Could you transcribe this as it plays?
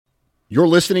You're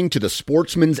listening to the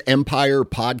Sportsman's Empire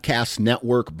Podcast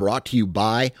Network, brought to you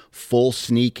by Full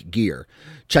Sneak Gear.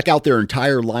 Check out their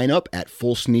entire lineup at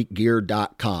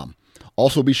fullsneakgear.com.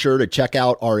 Also be sure to check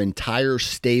out our entire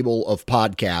stable of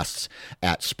podcasts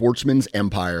at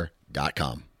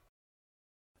sportsmansempire.com.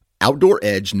 Outdoor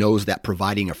Edge knows that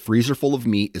providing a freezer full of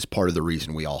meat is part of the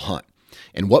reason we all hunt.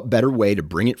 And what better way to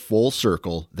bring it full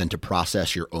circle than to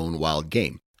process your own wild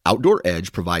game? Outdoor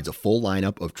Edge provides a full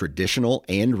lineup of traditional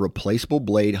and replaceable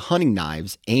blade hunting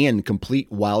knives and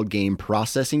complete wild game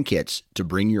processing kits to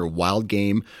bring your wild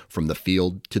game from the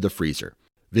field to the freezer.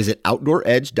 Visit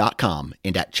OutdoorEdge.com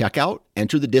and at checkout,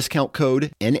 enter the discount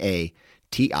code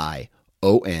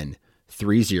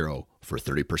NATION30 for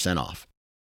 30% off.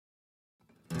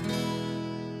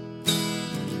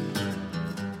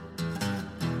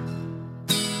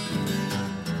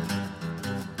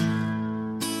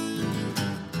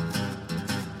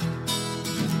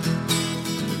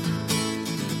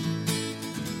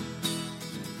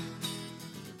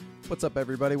 What's up,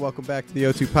 everybody? Welcome back to the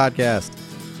O2 Podcast.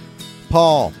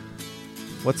 Paul,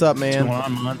 what's up, man? What's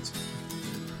going on, Muntz?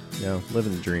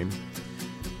 Living the dream.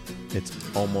 It's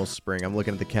almost spring. I'm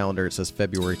looking at the calendar. It says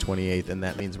February 28th, and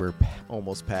that means we're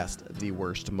almost past the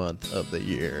worst month of the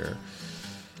year.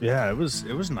 Yeah, it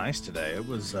was nice today. It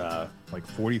was like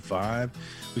 45.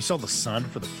 We saw the sun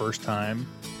for the first time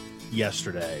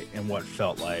yesterday in what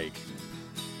felt like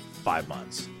 5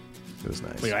 months. It was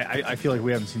nice. Like, I feel like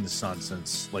we haven't seen the sun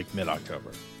since like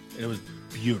mid-October. It was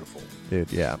beautiful.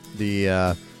 Dude, yeah.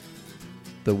 The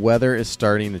weather is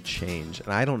starting to change,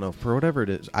 and I don't know, for whatever it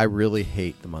is, I really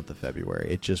hate the month of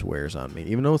February. It just wears on me.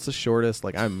 Even though it's the shortest,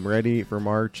 like, I'm ready for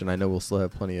March, and I know we'll still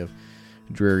have plenty of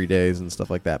dreary days and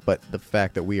stuff like that, but the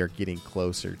fact that we are getting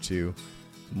closer to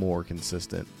more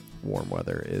consistent warm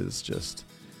weather is just...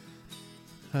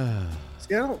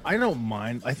 See, I don't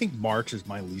mind. I think March is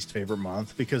my least favorite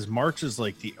month because March is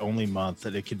like the only month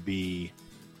that it could be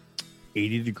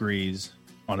 80 degrees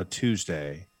on a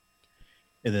Tuesday,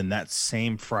 and then that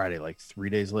same Friday, like 3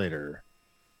 days later,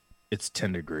 it's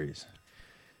 10 degrees.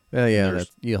 Well, yeah,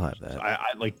 you'll have that.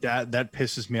 I like that. That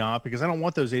pisses me off because I don't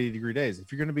want those 80-degree days.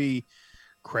 If you're going to be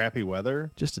crappy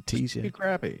weather, just to tease you, be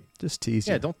crappy. Just tease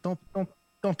you. Yeah,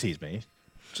 don't tease me.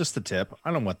 Just the tip.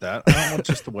 I don't want that. I don't want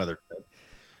just the weather tip.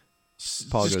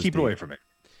 Paul just keep deep. it away from me.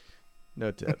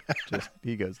 No tip. Just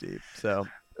he goes deep. So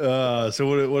what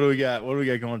do we got? What do we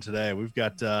got going today? We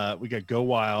got Go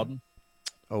Wild.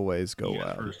 Always Go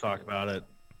Wild. First talk about it.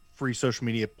 Free social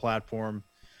media platform.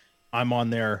 I'm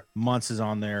on there. Muntz is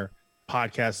on there.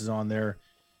 Podcast is on there.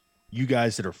 You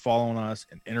guys that are following us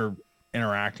and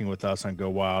interacting with us on Go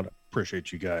Wild,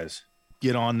 appreciate you guys.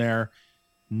 Get on there.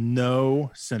 No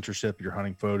censorship. Your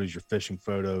hunting photos, your fishing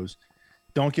photos.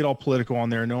 Don't get all political on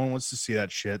there. No one wants to see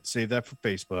that shit. Save that for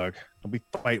Facebook. Don't be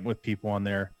fighting with people on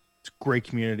there. It's a great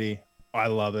community. I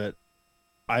love it.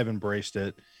 I've embraced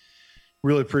it.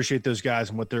 Really appreciate those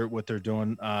guys and what they're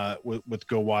doing with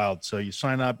Go Wild. So you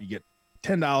sign up, you get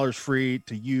 $10 free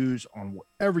to use on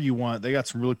whatever you want. They got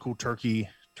some really cool turkey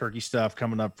stuff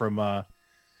coming up from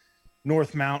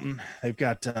North Mountain. They've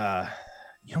got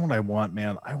you know what I want,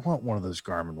 man? I want one of those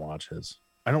Garmin watches.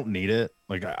 I don't need it.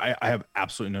 Like I have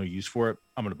absolutely no use for it.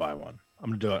 I'm going to buy one.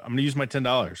 I'm going to do it. I'm going to use my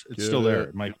 $10. It's still there.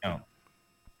 It might count.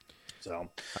 So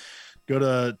go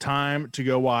to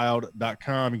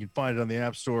timetogowild.com. You can find it on the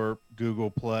App Store, Google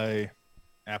Play,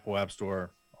 Apple App Store,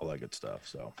 all that good stuff.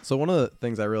 So one of the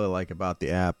things I really like about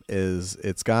the app is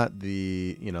it's got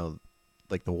the,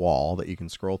 like the wall that you can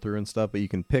scroll through and stuff, but you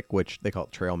can pick which, they call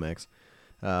it trail mix,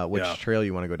 trail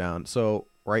you want to go down. So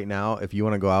right now, if you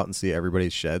want to go out and see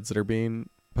everybody's sheds that are being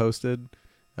posted,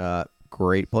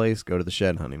 great place. Go to the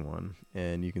shed hunting one,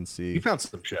 and you can see. You found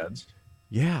some sheds.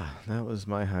 Yeah, that was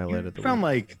my highlight of the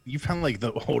week. You found like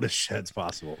the oldest sheds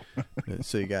possible.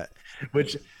 So you got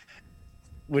which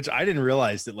I didn't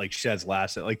realize that like sheds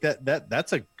lasted like that.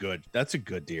 That's a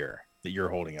good deer that you're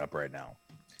holding up right now.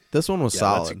 This one was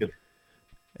solid.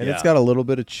 And it's got a little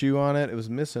bit of chew on it. It was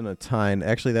missing a tine.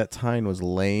 Actually, that tine was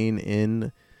laying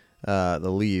in the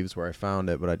leaves where I found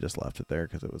it, but I just left it there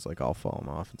because it was like all falling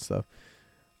off and stuff.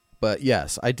 But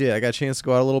yes, I did. I got a chance to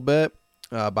go out a little bit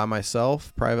by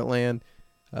myself, private land.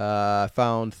 I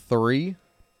found 3,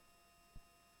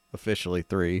 officially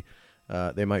 3.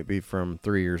 They might be from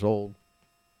 3 years old,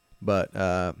 but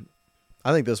I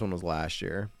think this one was last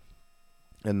year.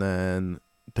 And then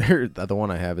the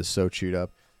one I have is so chewed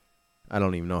up. I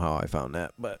don't even know how I found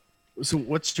that, but so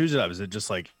what's chewed up? Is it just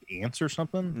like ants or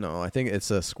something? No, I think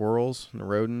it's squirrels,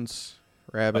 rodents,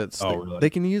 rabbits. Really? They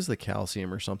can use the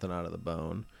calcium or something out of the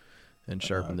bone and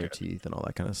sharpen their teeth and all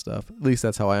that kind of stuff. At least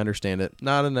that's how I understand it.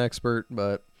 Not an expert,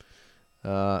 but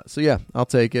So yeah, I'll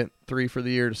take it. 3 for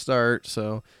the year to start.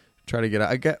 So try to get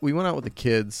out. We went out with the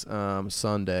kids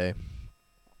Sunday.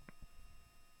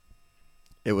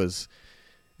 It was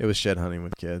shed hunting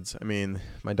with kids. I mean,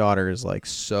 my daughter is like,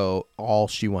 so all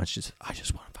she wants is, I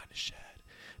just want to find a shed,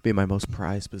 be my most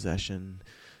prized possession.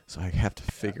 So I have to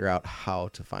figure out how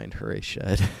to find her a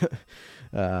shed,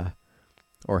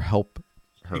 or help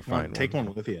her find take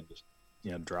one with you and just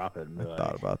drop it. And I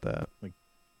thought about that. Like,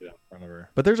 in front of her.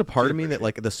 But there's a part of me that,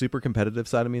 like, the super competitive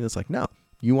side of me that's like, no,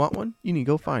 you want one? You need to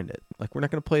go find it. Like, we're not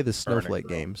going to play this snowflake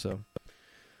game. So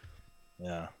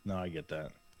yeah, no, I get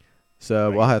that.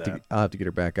 So I'll have to get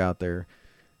her back out there.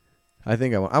 I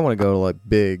think I want to go to like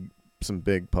some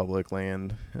big public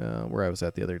land. Where I was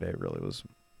at the other day really was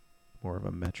more of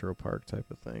a metro park type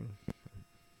of thing.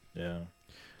 Yeah.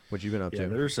 What you been up to?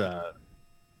 There's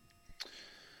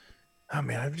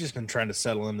I've just been trying to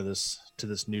settle into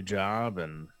this new job,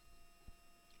 and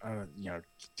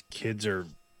kids are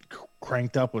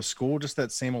cranked up with school, just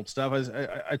that same old stuff.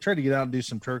 I tried to get out and do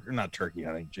some turkey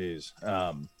hunting. Jeez.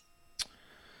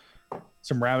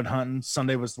 Some rabbit hunting.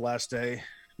 Sunday was the last day.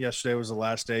 Yesterday was the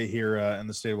last day here in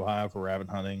the state of Ohio for rabbit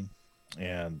hunting,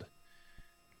 and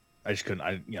I just couldn't.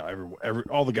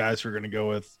 All the guys who were going to go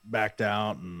with backed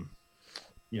out, and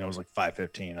it was like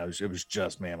 5:15. It was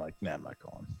just me. I'm like, nah, I'm not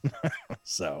going.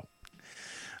 So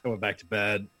I went back to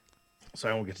bed. So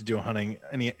I won't get to do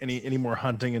any more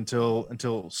hunting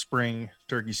until spring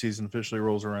turkey season officially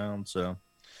rolls around. So,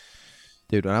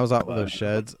 dude, when I was out with those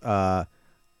sheds,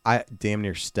 I damn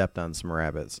near stepped on some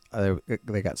rabbits. I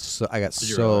got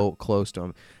so close to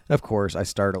them. And of course, I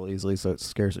startle easily, so it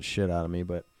scares the shit out of me.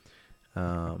 But,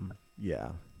 yeah,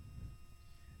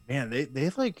 man,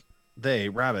 they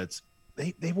rabbits.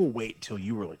 They will wait till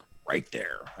you were like right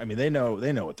there. I mean, they know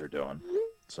what they're doing.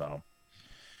 So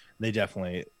they'll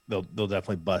definitely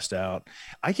bust out.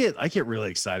 I get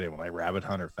really excited when I rabbit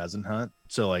hunt or pheasant hunt.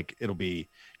 So like it'll be,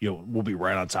 we'll be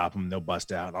right on top of them. They'll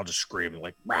bust out and I'll just scream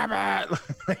like rabbit,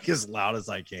 like as loud as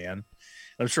I can.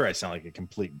 I'm sure I sound like a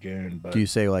complete goon, but do you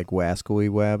say like wascally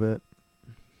wabbit?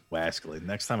 Wascally.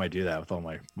 Next time I do that with all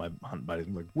my hunt buddies,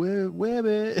 I'm like,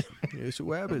 wabbit. It's a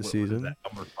wabbit season.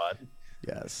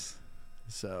 Yes.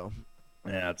 So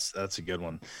yeah, that's a good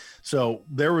one. So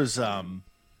there was,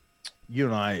 you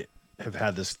and I have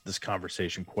had this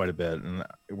conversation quite a bit, and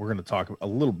we're going to talk a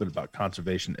little bit about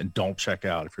conservation. And don't check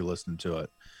out if you're listening to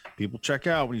it. People check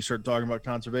out when you start talking about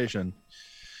conservation.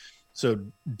 So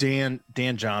Dan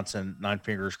Johnson, Nine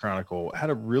Fingers Chronicle, had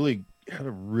a really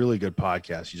good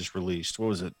podcast he just released. What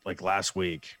was it, like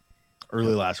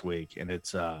early last week, and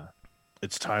it's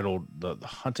titled the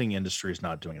hunting industry is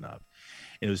not doing enough.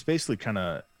 And it was basically kind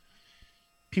of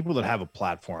people that have a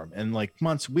platform, and like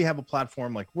we have a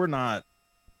platform, like we're not,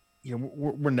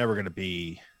 we're never going to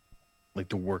be like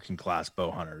the working class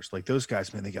bow hunters. Like those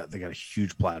guys, man, they got a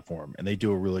huge platform and they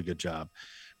do a really good job.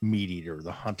 Meat Eater,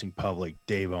 the Hunting Public,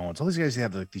 Dave Owens, all these guys, they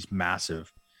have like these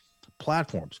massive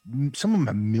platforms. Some of them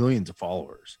have millions of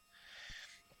followers.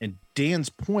 And Dan's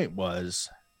point was,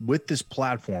 with this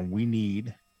platform, we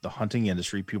need the hunting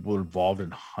industry, people involved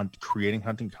in creating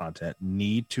hunting content,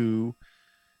 need to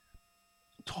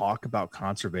talk about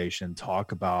conservation,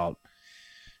 talk about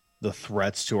the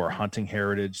threats to our hunting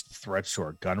heritage, the threats to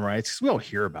our gun rights, because we all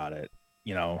hear about it,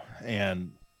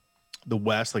 and the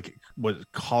West, like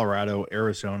what Colorado,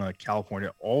 Arizona,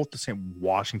 California, all at the same,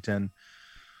 Washington,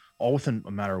 all within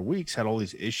a matter of weeks, had all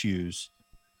these issues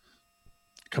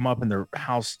come up in their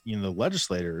house, the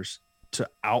legislators, to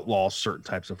outlaw certain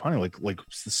types of hunting. Like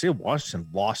the state of Washington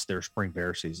lost their spring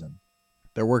bear season.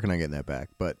 They're working on getting that back,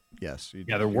 but yes.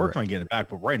 They're working on getting it back,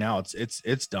 but right now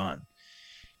it's done.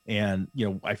 And,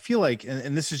 I feel like,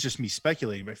 and this is just me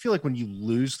speculating, but I feel like when you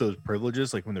lose those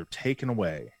privileges, like when they're taken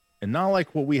away, and not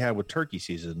like what we had with turkey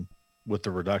season with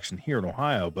the reduction here in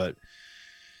Ohio, but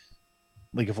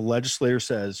like if a legislator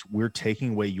says we're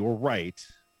taking away your right,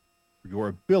 your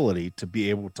ability to be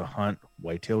able to hunt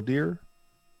whitetail deer,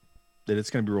 that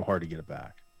it's going to be real hard to get it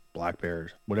back. Black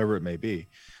bears, whatever it may be.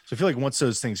 So I feel like once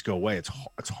those things go away,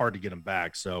 it's hard to get them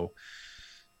back. So,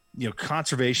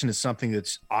 conservation is something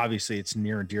that's obviously it's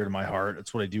near and dear to my heart.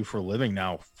 It's what I do for a living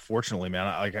now. Fortunately, man,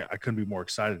 I couldn't be more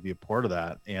excited to be a part of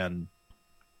that. And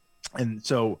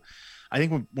so I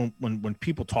think when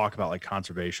people talk about like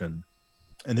conservation,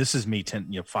 and this is me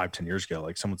 10 years ago,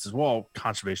 like someone says, well,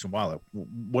 conservation of wildlife,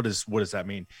 what does that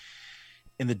mean?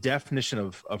 In the definition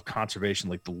of conservation,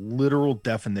 like the literal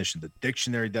definition, the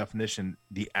dictionary definition,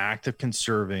 the act of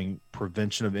conserving,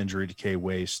 prevention of injury, decay,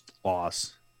 waste,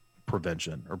 loss,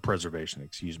 prevention or preservation,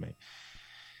 excuse me.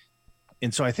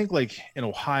 And so I think like in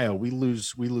Ohio, we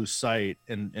lose sight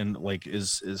and like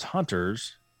as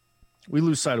hunters, we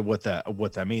lose sight of what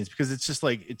that means, because it's just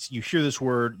like, you hear this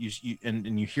word,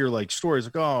 and you hear like stories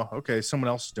like, oh, okay, someone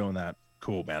else is doing that.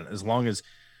 Cool, man. As long as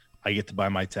I get to buy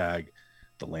my tag,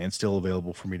 the land's still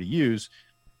available for me to use,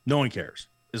 no one cares.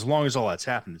 As long as all that's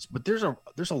happened. But there's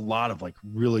a lot of like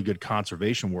really good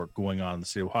conservation work going on in the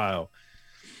state of Ohio.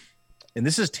 And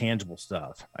this is tangible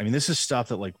stuff. I mean, this is stuff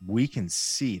that like we can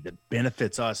see that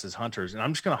benefits us as hunters. And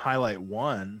I'm just going to highlight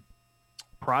one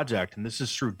project, and this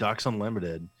is through Ducks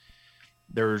Unlimited.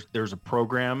 There's a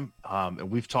program,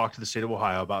 and we've talked to the state of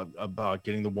Ohio about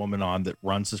getting the woman on that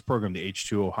runs this program, the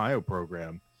H2 Ohio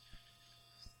program.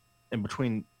 And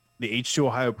between the H2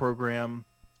 Ohio program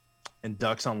and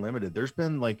Ducks Unlimited,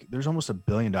 there's almost $1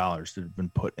 billion that have been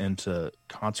put into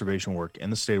conservation work in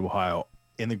the state of Ohio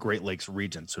in the Great Lakes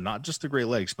region. So not just the Great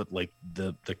Lakes, but like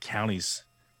the counties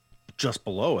just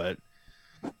below it,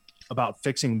 about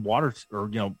fixing water or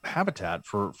habitat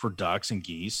for ducks and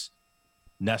geese,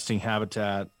 nesting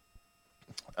habitat,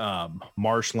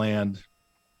 marshland.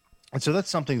 And so that's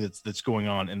something that's going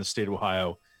on in the state of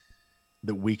Ohio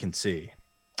that we can see.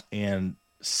 And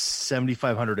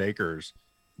 7,500 acres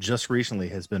just recently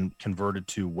has been converted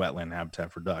to wetland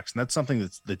habitat for ducks. And that's something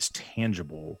that's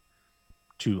tangible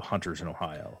to hunters in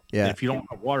Ohio. Yeah. And if you don't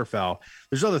have waterfowl,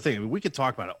 there's other things. I mean, we could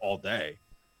talk about it all day,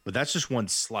 but that's just one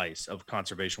slice of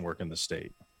conservation work in the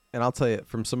state. And I'll tell you,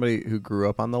 from somebody who grew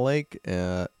up on the lake,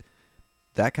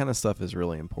 that kind of stuff is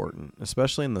really important,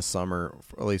 especially in the summer,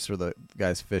 at least for the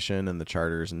guys fishing and the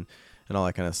charters and all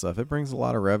that kind of stuff. It brings a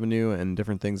lot of revenue and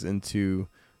different things into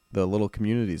the little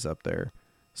communities up there.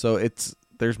 So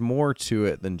there's more to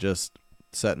it than just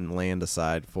setting land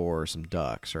aside for some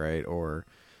ducks, right? Or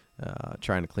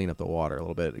trying to clean up the water a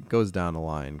little bit. It goes down the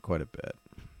line quite a bit.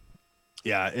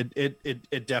 Yeah,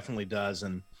 it definitely does.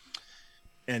 And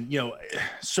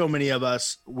so many of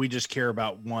us, we just care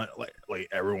about one, like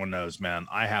everyone knows, man,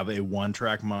 I have a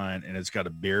 1-track mind, and it's got a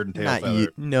beard and tail Not feather. you.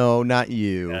 No, not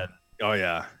you. And, oh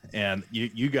yeah. And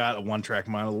you got a 1-track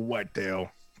mind, a little white tail.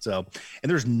 So, and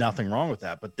there's nothing wrong with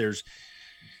that, but there's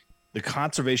the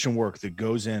conservation work that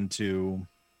goes into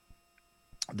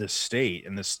the state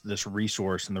and this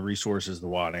resource, and the resource is the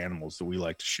wild animals that we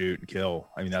like to shoot and kill.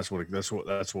 I mean, that's what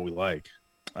we like.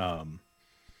 And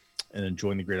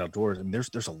enjoying the great outdoors. I mean,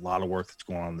 there's a lot of work that's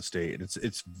going on in the state, and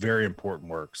it's very important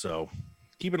work. So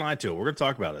keep an eye to it. We're going to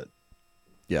talk about it.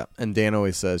 Yeah. And Dan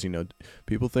always says,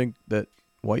 people think that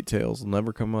whitetails will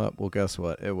never come up. Well, guess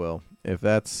what? It will. If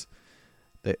it's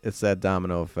that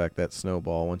domino effect, that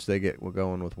snowball. Once they get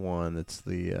going with one, it's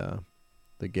the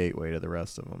gateway to the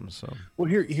rest of them. So, well,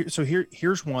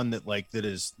 here's one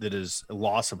that is a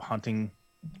loss of hunting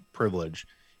privilege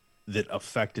that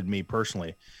affected me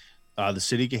personally. The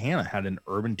city of Gahanna had an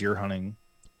urban deer hunting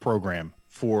program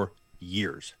for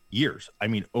years. I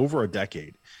mean, over a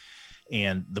decade.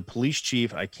 And the police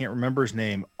chief, I can't remember his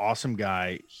name, awesome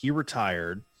guy. He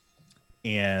retired,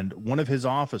 and one of his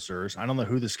officers, I don't know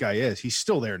who this guy is. He's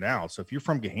still there now. So if you're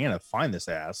from Gahanna, find this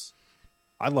ass.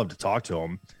 I'd love to talk to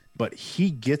him. But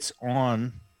he gets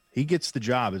the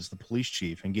job as the police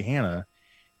chief in Gahanna.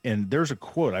 And there's a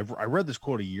quote. I read this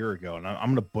quote a year ago, and I'm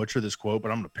going to butcher this quote, but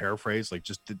I'm going to paraphrase, like,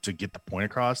 just to get the point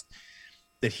across,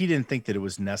 that he didn't think that it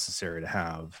was necessary to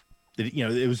have that.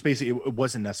 It was basically, it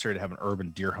wasn't necessary to have an urban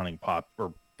deer hunting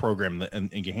program in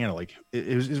Gahanna. Like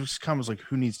it was kind of like,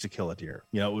 who needs to kill a deer?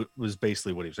 It was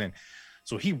basically what he was saying.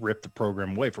 So he ripped the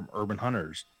program away from urban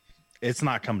hunters. It's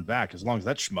not coming back as long as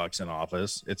that schmuck's in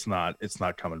office. It's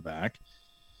not coming back.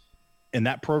 And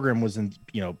that program was in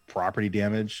property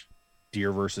damage,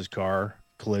 deer versus car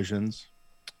collisions,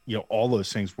 all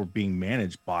those things were being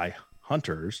managed by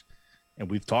hunters. And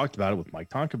we've talked about it with Mike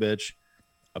Tonkovich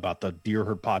about the deer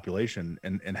herd population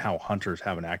and how hunters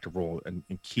have an active role in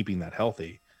keeping that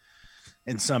healthy.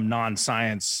 And some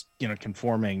non-science,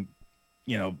 conforming,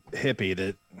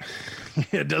 hippie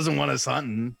that doesn't want us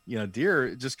hunting, deer,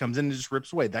 it just comes in and just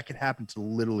rips away. That could happen to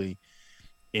literally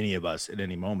any of us at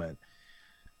any moment.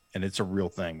 And it's a real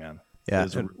thing, man. Yeah,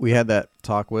 we had that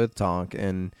talk with Tonk,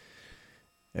 and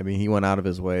I mean, he went out of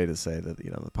his way to say that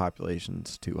the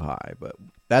population's too high, but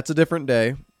that's a different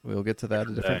day. We'll get to that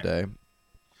a different day.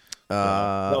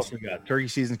 What else we got? Turkey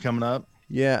season coming up.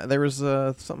 Yeah, there was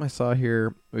something I saw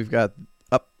here. We've got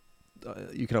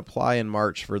you can apply in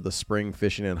March for the spring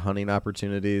fishing and hunting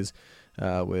opportunities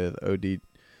with OD,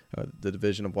 the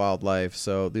Division of Wildlife.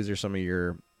 So these are some of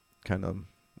your kind of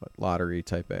lottery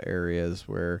type of areas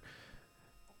where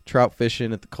trout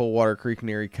fishing at the Coldwater Creek in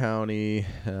Erie County,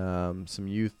 some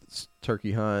youth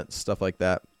turkey hunts, stuff like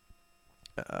that.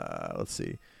 Let's see.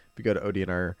 If you go to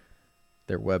ODNR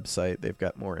their website. They've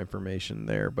got more information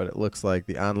there, but it looks like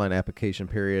the online application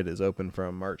period is open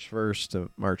from March 1st to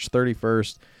March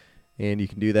 31st, and you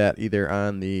can do that either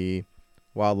on the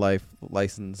Wildlife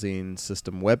Licensing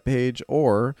System webpage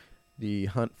or the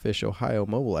Hunt Fish Ohio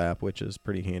mobile app, which is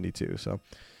pretty handy too. So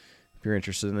if you're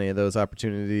interested in any of those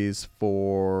opportunities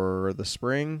for the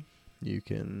spring, you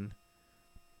can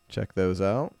check those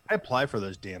out. I apply for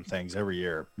those damn things every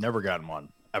year. Never gotten one.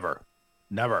 Ever.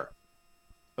 Never.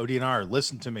 ODNR,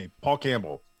 listen to me. Paul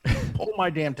Campbell. Pull my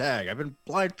damn tag. I've been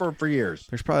applied for years.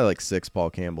 There's probably like 6 Paul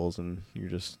Campbells, and you're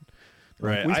just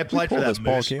right. Like, I applied for that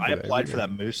moose. I applied for year.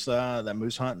 that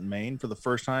moose hunt in Maine for the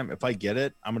first time. If I get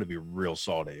it, I'm going to be real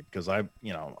salty because I'm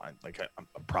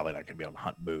probably not going to be able to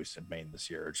hunt moose in Maine this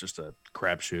year. It's just a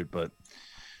crapshoot. But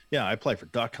yeah, I applied for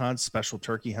duck hunts, special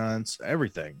turkey hunts,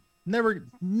 everything. Never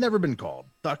been called.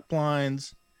 Duck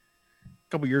blinds.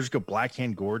 A couple years ago,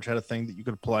 Blackhand Gorge had a thing that you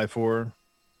could apply for.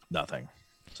 Nothing.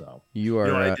 So you're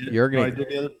gonna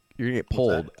get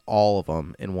pulled all of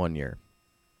them in 1 year.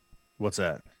 What's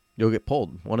that? You'll get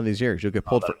pulled one of these years. You'll get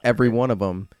pulled for every one of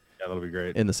them. Yeah, that'll be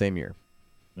great in the same year.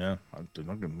 Yeah, I'm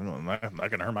not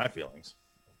gonna hurt my feelings.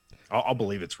 I'll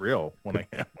believe it's real when I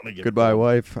get. Goodbye,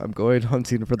 wife. I'm going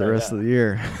hunting for the rest of the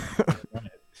year.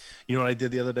 You know what I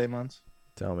did the other day, Muns?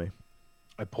 Tell me.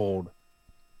 I pulled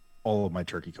all of my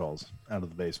turkey calls out of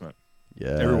the basement.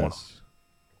 Yeah,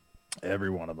 every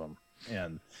one of them,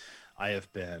 and I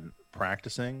have been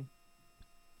practicing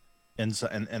in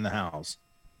the house,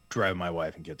 driving my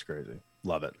wife and kids crazy.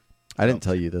 Love it. I didn't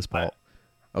tell you this, Paul.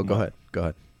 Go ahead.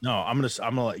 No, I'm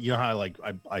gonna let you know how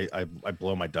I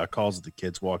blow my duck calls at the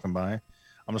kids walking by. I'm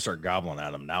gonna start gobbling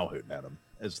at them now, hooting at them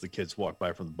as the kids walk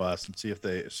by from the bus and see if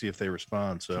they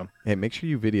respond. So hey, make sure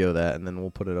you video that, and then we'll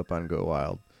put it up on Go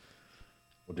Wild.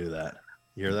 We'll do that.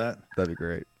 You hear that? That'd be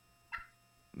great.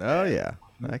 Oh yeah,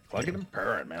 fucking and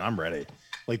purring, man. I'm ready.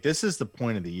 Like this is the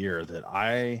point of the year that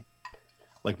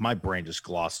my brain just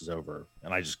glosses over,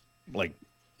 and I just like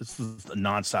it's the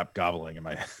nonstop gobbling in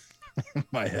my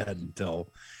my head until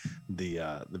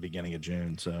the beginning of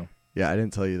June. So yeah, I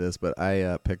didn't tell you this, but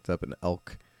I picked up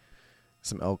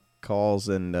some elk calls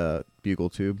and bugle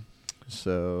tube.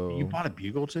 So you bought a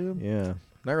bugle tube? Yeah,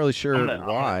 not really sure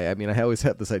why. I mean, I always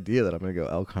had this idea that I'm going to go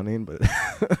elk hunting, but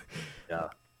yeah.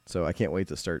 So I can't wait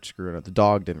to start screwing up. The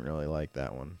dog didn't really like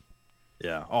that one.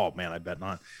 Yeah. Oh man, I bet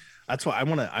not. That's why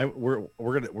we're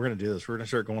gonna do this. We're gonna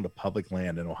start going to public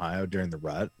land in Ohio during the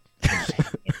rut. And just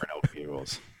different elk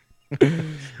bugles.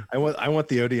 I want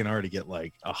the ODNR to get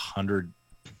like 100.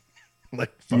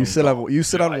 Like you sit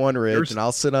on one ridge and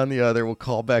I'll sit on the other. We'll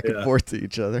call back and forth to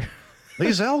each other.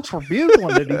 These elks were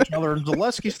bugling at each other in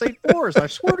Zaleski State Forest. I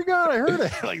swear to God, I heard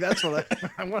it. Like that's what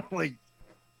I want.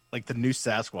 Like the new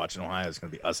Sasquatch in Ohio is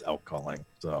going to be us elk calling.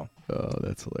 So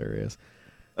that's hilarious.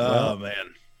 Oh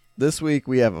man, this week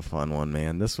we have a fun one,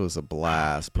 man. This was a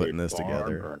blast putting this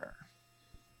together. Burner.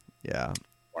 Yeah,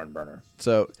 barn burner.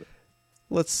 So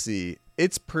let's see.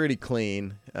 It's pretty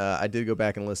clean. I did go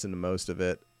back and listen to most of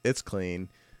it. It's clean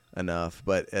enough.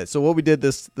 But so what we did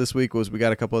this week was we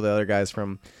got a couple of the other guys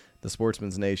from the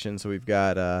Sportsmen's Nation. So we've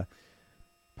got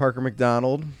Parker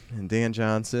McDonald and Dan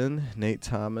Johnson, Nate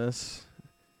Thomas,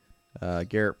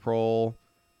 Garrett Prohl,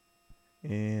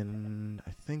 and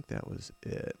I think that was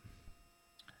it.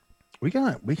 We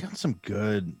got some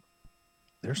good.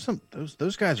 There's some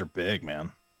those guys are big,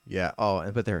 man. Yeah. Oh,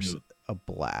 but they're a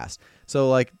blast. So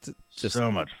like just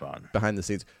so much fun behind the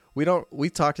scenes. We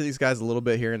talk to these guys a little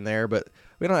bit here and there, but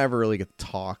we don't ever really get to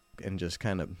talk and just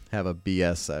kind of have a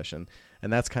BS session.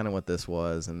 And that's kind of what this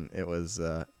was. And it was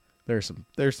there's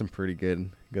some pretty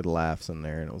good laughs in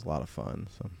there, and it was a lot of fun.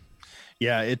 So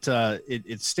yeah,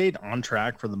 it stayed on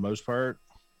track for the most part.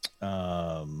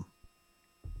 It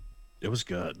was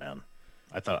good, man.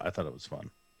 I thought it was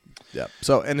fun. Yeah.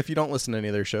 So, and if you don't listen to any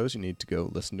of their shows, you need to go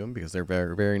listen to them because they're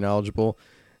very, very knowledgeable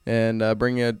and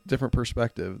bring a different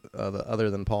perspective other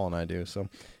than Paul and I do. So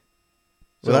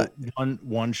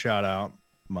one shout out,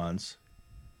 Muns.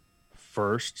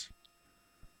 First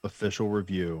official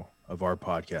review of our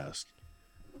podcast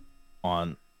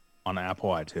on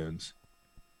Apple iTunes.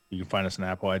 You can find us on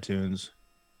Apple iTunes,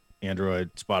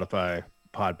 Android, Spotify,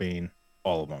 Podbean,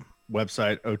 all of them.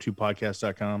 Website,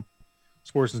 o2podcast.com.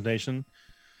 Sportsmen's Nation.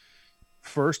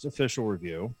 First official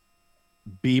review,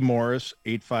 B Morris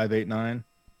 8589.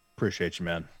 Appreciate you,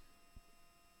 man.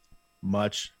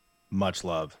 Much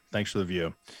love. Thanks for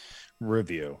the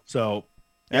review. So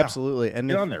yeah, absolutely, and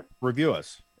get on there, review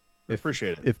us.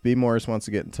 Appreciate it. If B Morris wants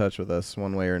to get in touch with us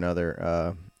one way or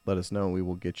another, let us know. We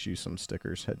will get you some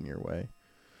stickers heading your way.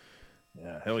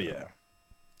 Yeah, hell yeah.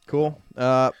 Cool.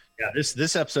 Yeah,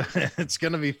 this episode, it's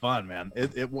gonna be fun, man.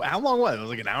 How long was it? It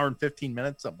was like an hour and 15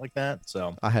 minutes, something like that.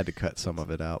 So I had to cut some of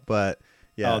it out, but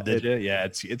yeah. Oh, did you? Yeah,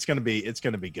 it's gonna be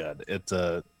good. It's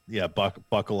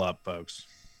buckle up, folks.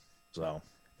 So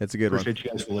it's a good one. Appreciate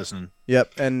you guys for listening.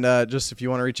 Yep, and just if you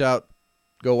want to reach out,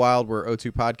 go wild. We're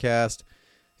O2 Podcast.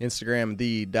 Instagram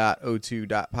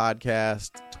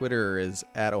the.o2.podcast. Twitter is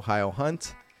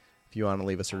 @OhioHunt. If you want to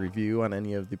leave us a review on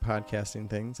any of the podcasting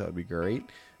things, that would be great.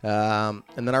 And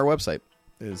then our website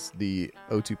is the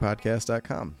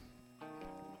o2podcast.com.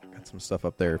 Got some stuff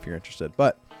up there if you're interested.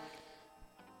 But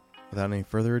without any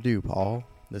further ado, Paul,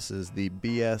 this is the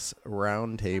BS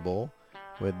Roundtable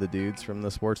with the dudes from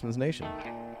the Sportsman's Nation.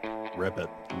 Rip it.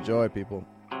 Enjoy, people.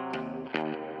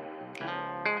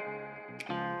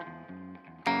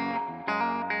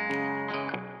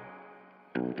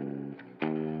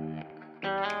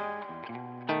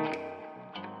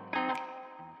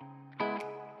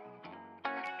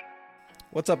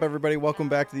 What's up, everybody? Welcome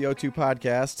back to the O2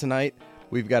 Podcast. Tonight,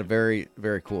 we've got a very,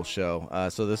 very cool show.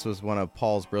 So this was one of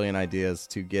Paul's brilliant ideas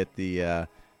to get a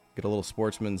little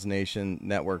Sportsman's Nation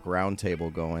Network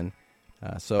roundtable going.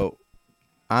 So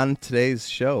on today's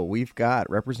show, we've got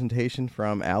representation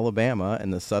from Alabama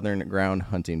and the Southern Ground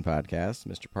Hunting Podcast,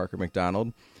 Mr. Parker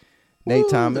McDonald, Nate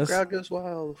Thomas. The crowd goes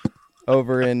wild.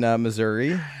 Over in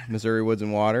Missouri Woods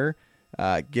and Water,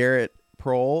 Garrett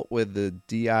Prohl with the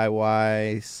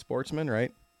DIY Sportsman,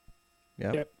 right?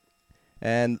 Yep.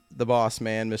 And the boss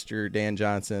man, Mr. Dan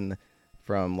Johnson,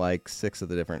 from like 6 of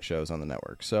the different shows on the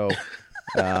network. So,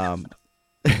 The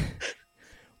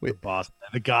boss,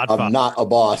 the Godfather. I'm not a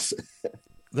boss.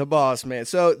 the boss man.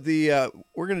 So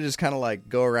we're gonna just kind of like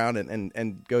go around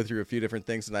and go through a few different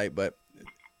things tonight. But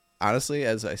honestly,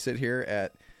 as I sit here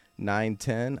at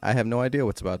 9:10, I have no idea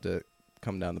what's about to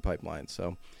come down the pipeline.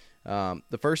 So.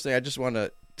 The first thing I just want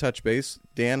to touch base,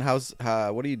 Dan, what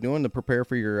are you doing to prepare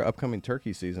for your upcoming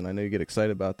turkey season? I know you get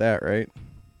excited about that, right?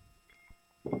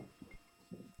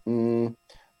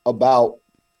 About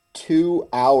 2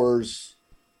 hours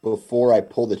before I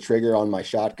pull the trigger on my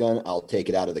shotgun, I'll take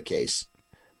it out of the case.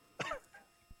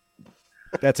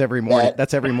 That's every morning.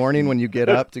 That's every morning when you get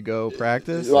up to go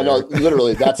practice. Well, no,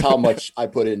 literally, that's how much I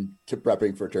put into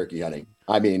prepping for turkey hunting.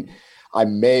 I mean, I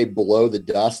may blow the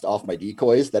dust off my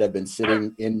decoys that have been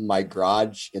sitting in my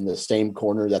garage in the same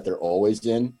corner that they're always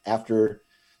in after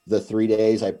the 3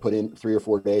 or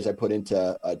 4 days I put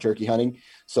into turkey hunting.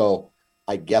 So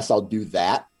I guess I'll do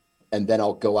that. And then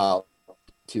I'll go out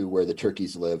to where the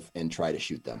turkeys live and try to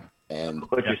shoot them. And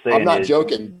what you're saying I'm not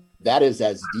joking. That is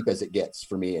as deep as it gets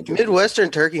for me.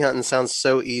 Midwestern turkey hunting sounds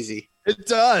so easy. It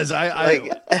does. I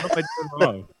did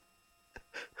wrong.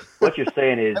 What you're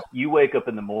saying is you wake up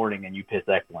in the morning and you piss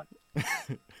excellent.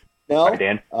 No, right,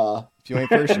 Dan? If you ain't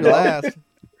first, you're last.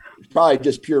 It's probably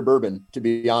just pure bourbon, to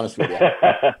be honest with you.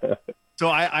 So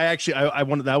I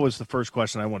wanted, that was the first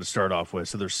question I want to start off with.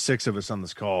 So there's 6 of us on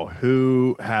this call.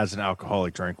 Who has an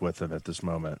alcoholic drink with them at this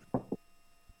moment?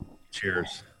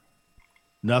 Cheers.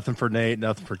 Nothing for Nate,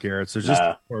 nothing for Garrett. So just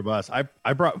 4 of us. I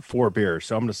brought 4 beers,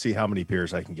 so I'm going to see how many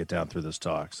beers I can get down through this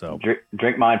talk. So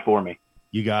drink mine for me.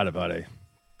 You got it, buddy.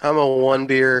 I'm a one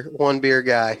beer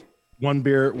guy. One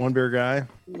beer guy.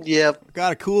 Yep.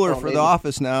 Got a cooler for the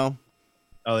office now.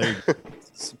 Oh, there you go.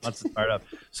 Let's start up.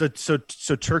 So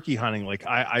turkey hunting, like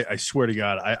I swear to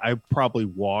God, I probably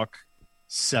walk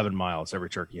 7 miles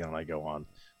every turkey hunt I go on.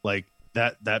 Like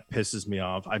that pisses me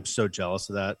off. I'm so jealous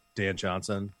of that, Dan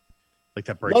Johnson. Like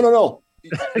that break. No.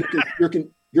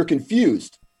 You're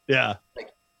confused. Yeah.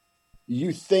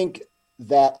 You think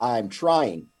that I'm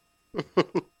trying.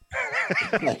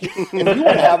 Like, if you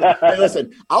want to have, hey,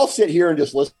 listen, I'll sit here and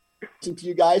just listen to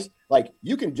you guys. Like,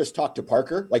 you can just talk to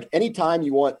Parker. Like, anytime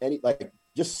you want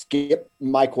just skip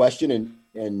my question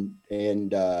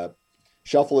and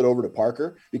shuffle it over to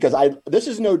Parker, because this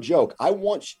is no joke. I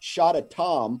once shot a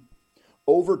tom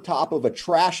over top of a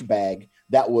trash bag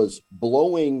that was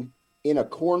blowing in a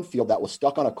cornfield that was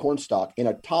stuck on a corn stalk, and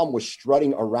a tom was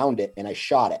strutting around it, and I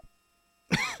shot it.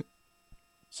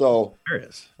 So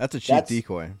that's a cheap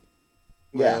decoy.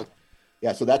 Yeah.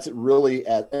 So that's really,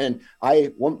 and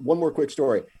one more quick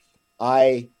story.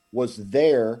 I was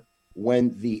there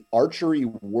when the archery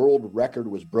world record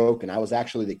was broken. I was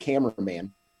actually the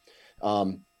cameraman.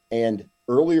 And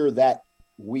earlier that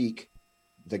week,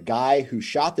 the guy who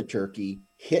shot the turkey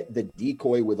hit the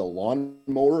decoy with a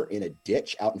lawnmower in a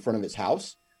ditch out in front of his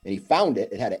house. And he found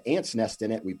it. It had an ant's nest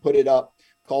in it. We put it up,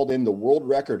 called in the world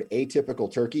record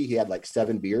atypical turkey. He had like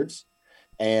 7 beards,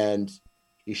 and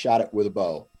he shot it with a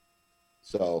bow.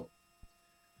 So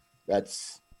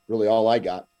that's really all I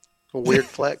got. A weird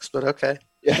flex, but okay.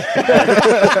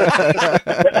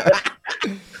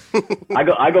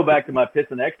 I go back to my piss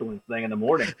and excellence thing in the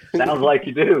morning. Sounds like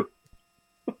you do.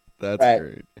 That's Right.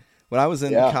 great. When I was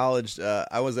in Yeah. college,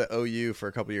 I was at OU for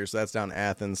a couple years. So that's down in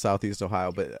Athens, Southeast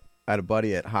Ohio. But I had a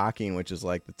buddy at Hocking, which is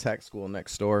like the tech school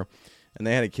next door, and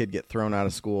they had a kid get thrown out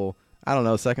of school. I don't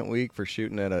know, second week for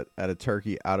shooting at a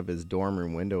turkey out of his dorm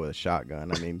room window with a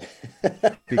shotgun. I mean,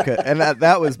 because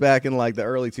that was back in like the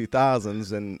early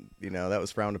 2000s, and that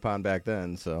was frowned upon back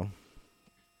then. So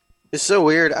It's so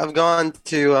weird. I've gone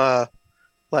to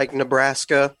like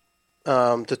Nebraska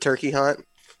to turkey hunt,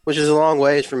 which is a long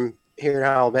ways from here in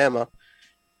Alabama.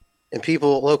 And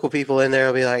local people in there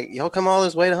will be like, "Y'all come all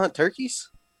this way to hunt turkeys?"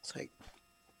 It's like,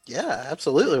 "Yeah,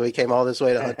 absolutely. We came all this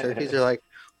way to hunt turkeys." They're like,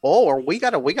 "Oh, we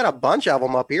got a bunch of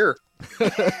them up here."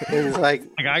 And it's like,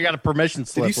 I got a permission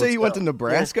slip. did you say Let's you went go. to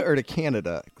Nebraska or to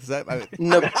Canada? Because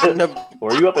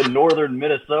Or are you up in northern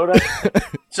Minnesota?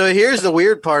 So here's the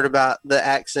weird part about the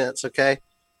accents, okay?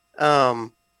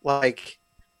 Like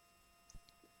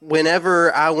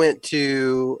whenever I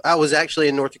was actually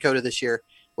in North Dakota this year.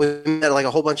 We met like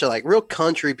a whole bunch of like real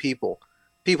country people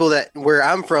that where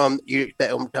I'm from, they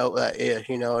don't talk like this,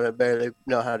 and I barely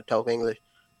know how to talk English.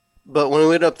 But when we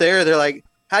went up there, they're like,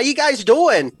 "How you guys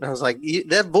doing?" And I was like,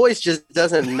 that voice just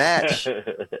doesn't match.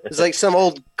 It's like some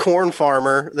old corn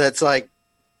farmer that's like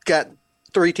got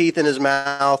 3 teeth in his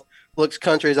mouth, looks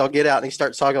country as I'll get out, and he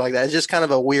starts talking like that. It's just kind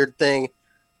of a weird thing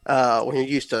when you're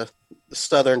used to the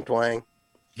Southern twang.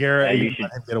 Garrett, Yeah, you you should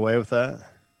get away with that.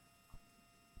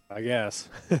 I guess.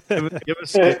 Give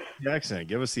us the accent.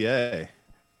 Give us the A.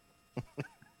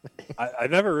 I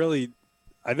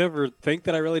never think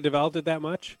that I really developed it that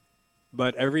much,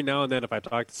 but every now and then if I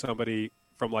talk to somebody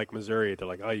from like Missouri, they're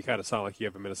like, "Oh, you kind of sound like you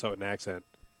have a Minnesotan accent."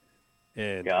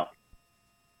 And Yeah.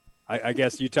 I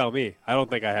guess you tell me. I don't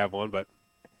think I have one, but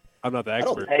I'm not the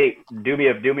expert. Hey, do me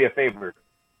a favor.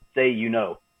 Say you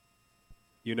know.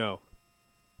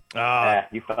 Ah,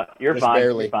 You're Just fine.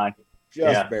 barely. You're fine.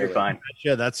 Just barely. You're fine.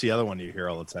 yeah, that's the other one you hear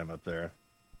all the time up there.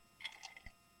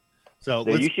 So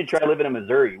So let's, you should try living in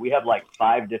Missouri. We have like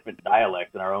 5 different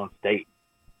dialects in our own state.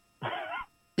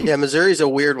 Yeah, Missouri's a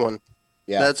weird one.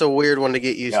 Yeah. That's a weird one to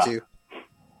get used Yeah. to.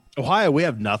 Ohio, we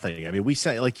have nothing. I mean, we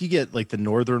say like you get like the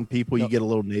northern people, you get a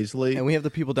little nasally. and we have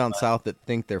the people down south that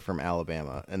think they're from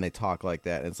Alabama and they talk like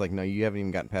that. It's like, no, you haven't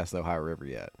even gotten past the Ohio River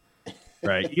yet.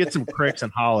 Right. You get some cricks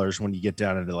and hollers when you get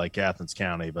down into like Athens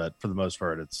County, but for the most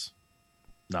part, it's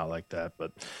not like that.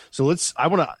 But so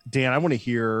Dan, I want to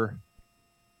hear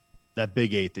that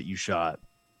big 8 that you shot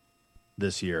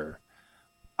this year.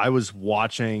 I was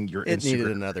watching your It needed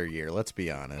Instagram. another year. Let's be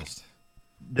honest.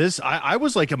 I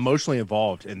was like emotionally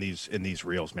involved in these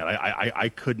reels, man. I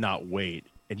could not wait.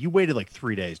 And you waited like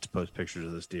 3 days to post pictures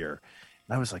of this deer.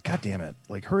 And I was like, God damn it.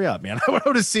 Like, hurry up, man. I want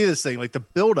to see this thing. Like the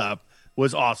build up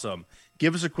was awesome.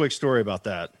 Give us a quick story about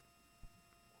that.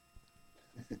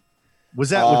 Was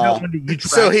that one that you tracked?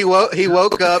 So he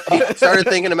woke up. He started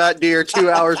thinking about deer 2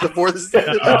 hours before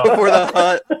the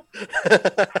hunt.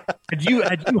 Had you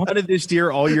hunted this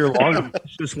deer all year long?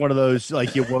 It's just one of those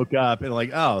like you woke up and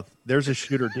like, oh, there's a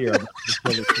shooter deer.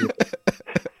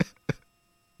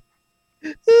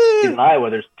 In Iowa,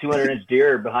 there's 200-inch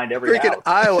deer behind every Freaking house.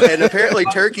 Iowa, and apparently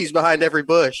turkeys behind every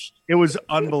bush. It was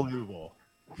unbelievable.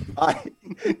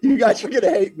 You guys are gonna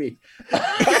hate me.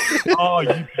 Oh,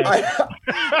 you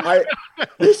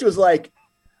This was like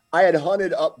I had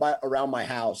hunted around my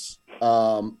house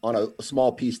on a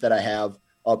small piece that I have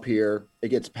up here. It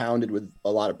gets pounded with a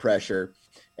lot of pressure,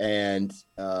 and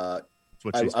I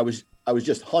was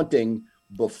just hunting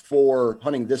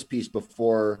this piece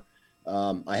before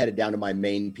I headed down to my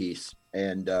main piece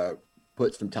and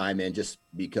put some time in just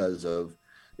because of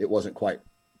it wasn't quite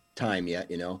time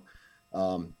yet,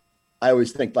 I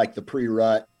always think like the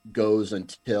pre-rut goes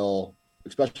until,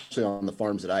 especially on the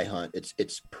farms that I hunt,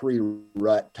 it's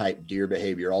pre-rut type deer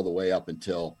behavior all the way up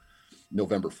until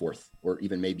November 4th, or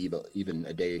even maybe even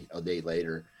a day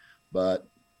later. But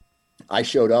I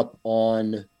showed up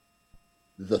on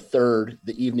the 3rd,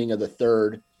 the evening of the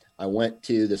 3rd. I went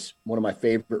to one of my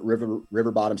favorite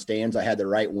river bottom stands. I had the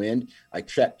right wind. I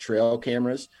checked trail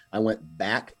cameras. I went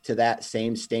back to that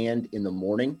same stand in the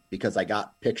morning because I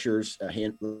got pictures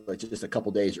just a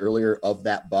couple days earlier of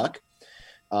that buck.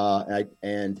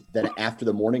 And then after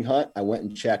the morning hunt, I went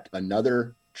and checked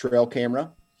another trail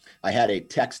camera. I had a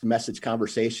text message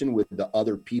conversation with the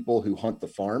other people who hunt the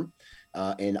farm.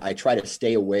 And I try to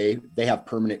stay away. They have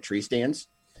permanent tree stands.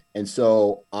 And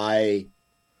so I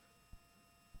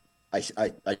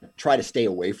try to stay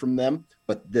away from them,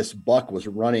 but this buck was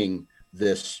running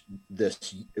it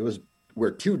was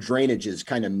where 2 drainages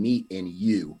kind of meet in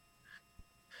U.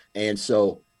 And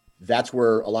so that's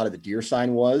where a lot of the deer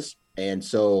sign was. And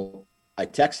so I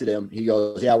texted him. He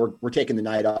goes, yeah, we're taking the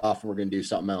night off and we're going to do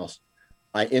something else.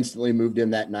 I instantly moved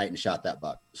in that night and shot that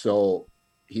buck. So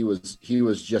he was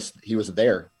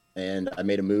there, and I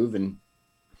made a move and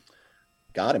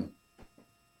got him.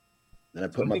 Then I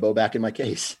put my bow back in my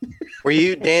case. Were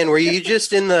you, Dan, were you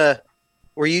just in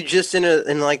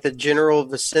like the general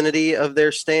vicinity of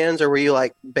their stands, or were you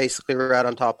like basically right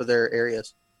on top of their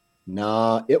areas?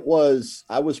 Nah,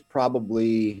 I was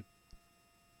probably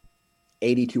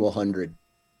 80 to 100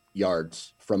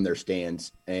 yards from their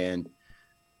stands, and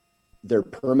they're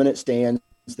permanent stands.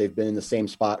 They've been in the same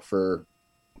spot for,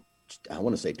 I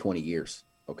want to say 20 years.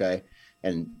 Okay.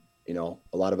 And,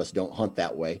 a lot of us don't hunt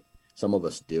that way. Some of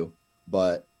us do,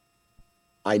 but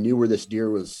I knew where this deer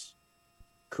was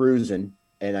cruising,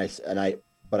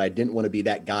 but I didn't want to be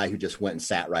that guy who just went and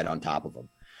sat right on top of him.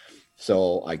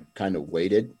 So I kind of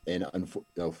waited, and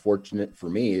fortunate for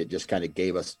me, it just kind of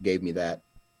gave me that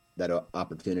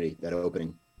opportunity, that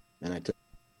opening, and I took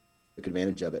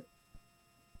advantage of it.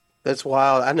 That's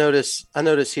wild. I notice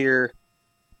here,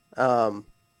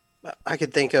 I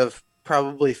could think of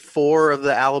probably 4 of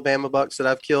the Alabama bucks that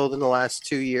I've killed in the last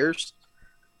 2 years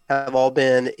have all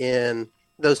been in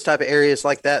those type of areas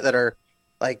like that are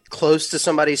like close to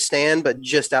somebody's stand, but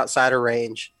just outside of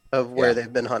range of where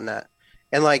they've been hunting at.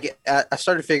 And like, I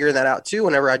started figuring that out too,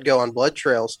 whenever I'd go on blood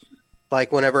trails,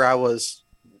 like whenever I was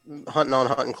hunting on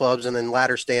hunting clubs and then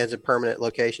ladder stands at permanent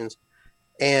locations,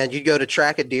 and you'd go to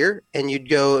track a deer and you'd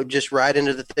go just right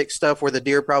into the thick stuff where the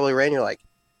deer probably ran. You're like,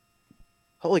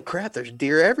 holy crap, there's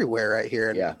deer everywhere right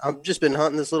here. And I've just been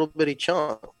hunting this little bitty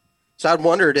chunk. So I'd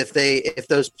wondered if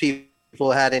those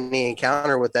people had any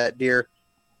encounter with that deer,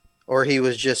 or he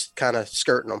was just kind of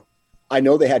skirting them. I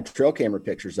know they had trail camera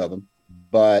pictures of him,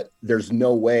 but there's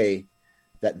no way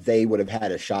that they would have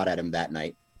had a shot at him that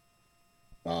night,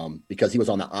 because he was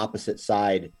on the opposite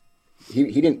side.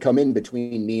 He didn't come in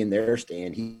between me and their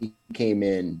stand. He came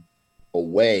in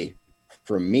away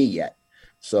from me yet.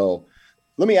 So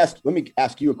let me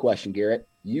ask you a question, Garrett.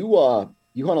 You hunt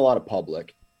a lot of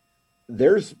public.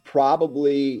 There's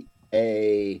probably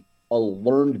a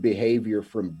learned behavior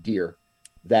from deer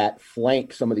that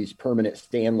flank some of these permanent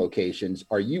stand locations.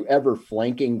 Are you ever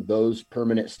flanking those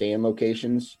permanent stand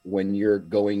locations when you're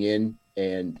going in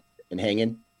and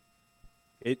hanging?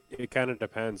 It kind of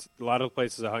depends. A lot of the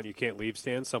places I hunt, you can't leave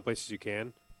stands. Some places you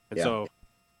can. And so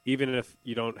even if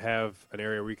you don't have an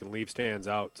area where you can leave stands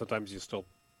out, sometimes you still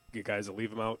get guys that leave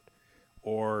them out.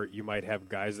 Or you might have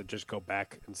guys that just go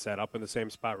back and set up in the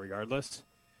same spot regardless,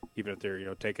 even if they're,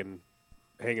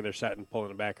 hanging their set and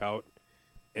pulling it back out.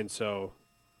 And so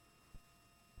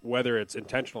whether it's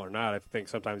intentional or not, I think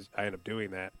sometimes I end up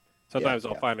doing that. Sometimes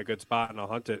I'll find a good spot and I'll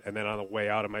hunt it, and then on the way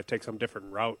out I might take some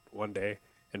different route one day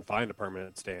and find a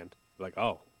permanent stand. Like,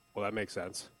 oh, well, that makes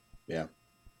sense. Yeah.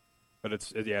 But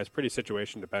it's pretty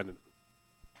situation dependent.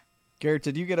 Garrett,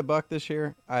 did you get a buck this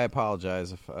year? I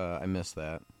apologize if I missed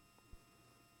that.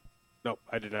 Nope,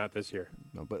 I did not this year.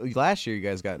 No, but last year you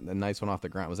guys got a nice one off the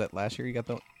ground. Was that last year you got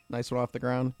the nice one off the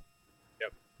ground?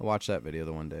 Yep. I watched that video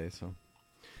the one day. So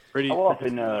pretty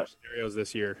often scenarios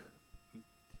this year.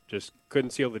 Just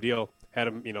couldn't seal the deal. Had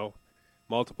them,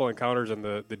 multiple encounters on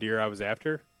the deer I was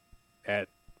after at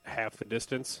half the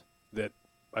distance that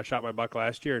I shot my buck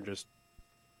last year, and just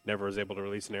never was able to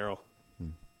release an arrow.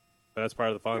 But that's part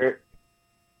of the fun.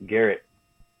 Garrett,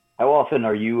 how often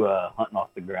are you hunting off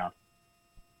the ground?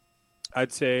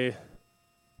 I'd say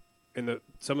in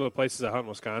some of the places I hunt in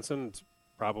Wisconsin, it's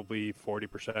probably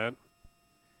 40%.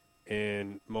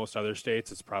 In most other states,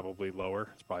 it's probably lower.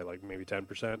 It's probably like maybe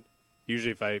 10%.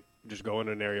 Usually if I just go in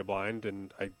an area blind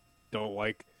and I don't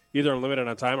like, either I'm limited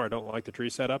on time or I don't like the tree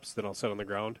setups, then I'll sit on the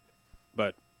ground.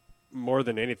 But more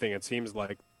than anything, it seems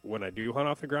like when I do hunt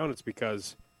off the ground, it's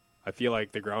because I feel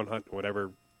like the ground hunt,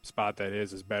 whatever spot that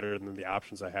is better than the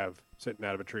options I have sitting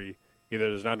out of a tree. Either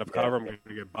there's not enough cover, I'm going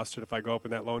to get busted if I go up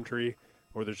in that lone tree,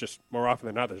 or there's just, more often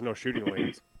than not, there's no shooting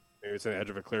lanes. Maybe it's on the edge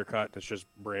of a clear cut, and it's just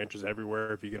branches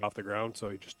everywhere if you get off the ground, so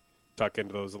you just tuck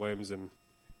into those limbs, and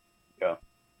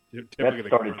typically that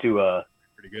started to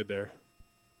pretty good there.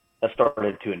 That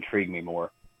started to intrigue me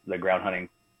more, the ground hunting,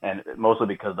 and mostly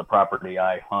because the property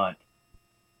I hunt,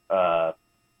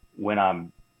 when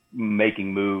I'm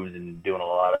making moves and doing a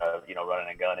lot of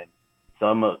running and gunning,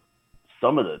 some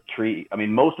of the trees,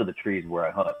 most of the trees where I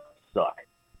hunt suck.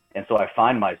 And so I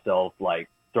find myself like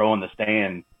throwing the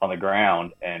stand on the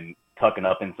ground and tucking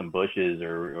up in some bushes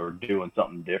or doing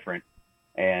something different.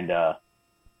 And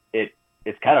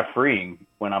it's kind of freeing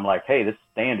when I'm like, hey, this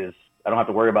stand I don't have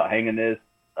to worry about hanging this.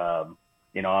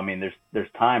 There's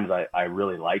times I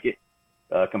really like it,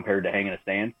 compared to hanging a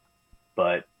stand.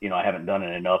 But, I haven't done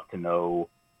it enough to know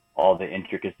all the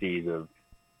intricacies of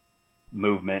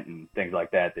movement and things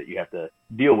like that you have to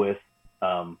deal with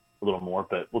a little more,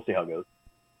 but we'll see how it goes.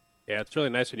 Yeah, it's really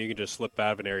nice when you can just slip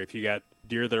out of an area. If you got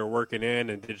deer that are working in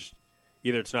and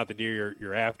either it's not the deer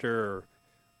you're after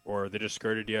or they just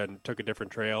skirted you and took a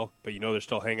different trail, but they're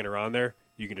still hanging around there,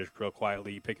 you can just real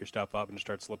quietly pick your stuff up and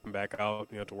start slipping back out.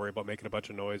 You don't have to worry about making a bunch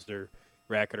of noise or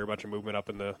racket or a bunch of movement up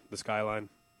in the skyline.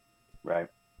 Right.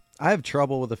 I have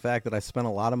trouble with the fact that I spent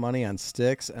a lot of money on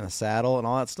sticks and a saddle and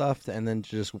all that stuff, and then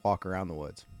just walk around the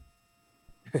woods.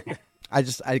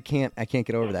 I can't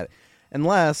get over that.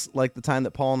 Unless, like the time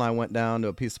that Paul and I went down to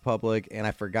a piece of public and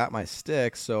I forgot my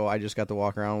stick, so I just got to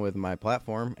walk around with my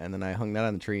platform, and then I hung that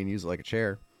on the tree and used it like a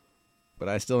chair. But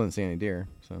I still didn't see any deer.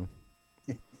 So,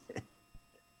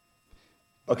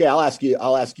 okay, I'll ask you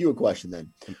a question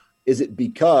then. Is it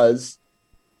because,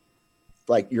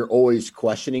 like, you're always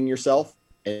questioning yourself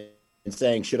and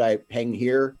saying, should I hang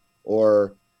here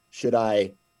or should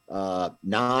I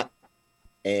not,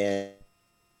 and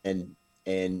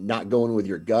not going with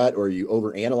your gut, or are you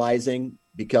over analyzing?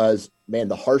 Because, man, some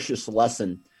of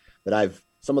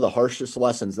the harshest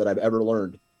lessons that I've ever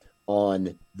learned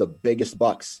on the biggest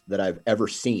bucks that I've ever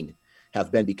seen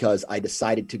have been because I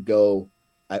decided to go,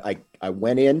 I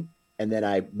went in and then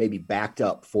I maybe backed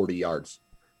up 40 yards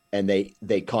and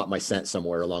they caught my scent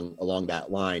somewhere along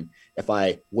that line. If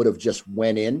I would have just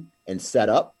went in and set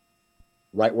up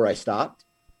right where I stopped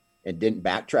and didn't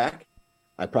backtrack,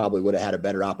 I probably would have had a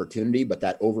better opportunity, but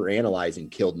that overanalyzing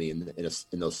killed me in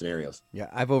those scenarios. Yeah,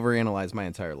 I've overanalyzed my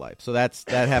entire life. So that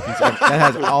happens. That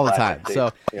happens all the time.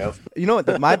 So, you know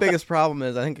what? My biggest problem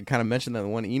is, I think I kind of mentioned that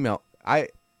in one email.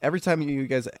 Every time you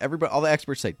guys, everybody, all the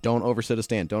experts say, don't oversit a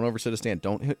stand. Don't oversit a stand.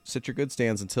 Don't sit your good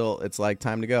stands until it's like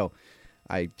time to go.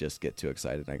 I just get too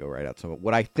excited and I go right out to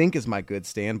what I think is my good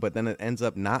stand, but then it ends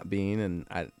up not being, and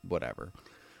whatever.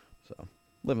 So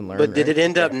live and learn. But did it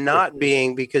end up not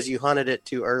being because you hunted it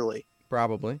too early?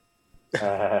 Probably.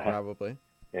 Probably.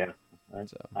 Yeah.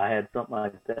 I had something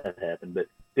like that happen. But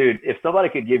dude, if somebody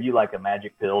could give you like a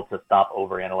magic pill to stop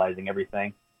overanalyzing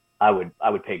everything, I would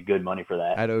pay good money for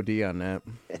that. I'd OD on that.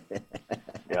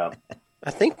 Yeah.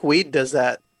 I think weed does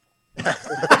that.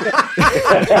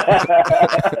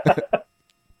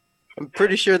 I'm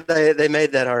pretty sure they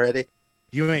made that already.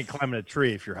 You ain't climbing a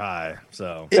tree if you're high,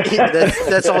 so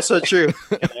that's also true.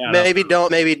 Yeah, maybe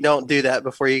don't do that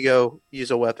before you go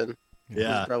use a weapon. Yeah,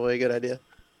 that's probably a good idea.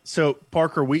 So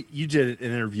Parker, you did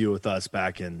an interview with us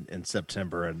back in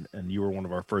September, and you were one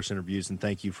of our first interviews, and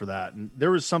thank you for that. And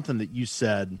there was something that you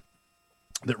said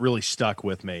that really stuck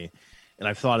with me, and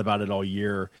I've thought about it all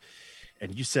year.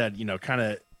 And you said, kind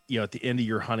of, at the end of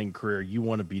your hunting career, you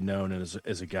want to be known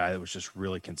as a guy that was just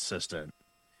really consistent.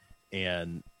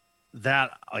 And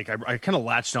that, like, I kind of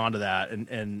latched onto that.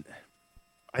 And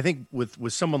I think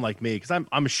with someone like me, because I'm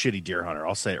a shitty deer hunter,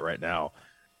 I'll say it right now,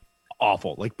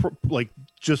 awful, like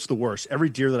just the worst. Every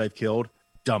deer that I've killed,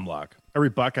 dumb luck. Every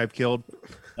buck I've killed,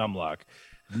 dumb luck.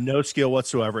 No skill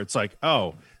whatsoever. It's like,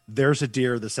 oh, there's a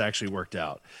deer this actually worked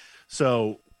out.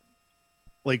 So,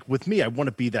 like with me, I want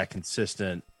to be that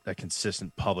consistent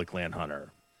public land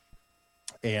hunter.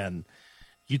 And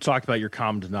you talked about your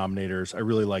common denominators. I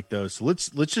really like those. So let's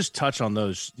just touch on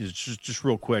those just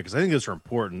real quick, because I think those are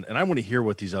important, and I want to hear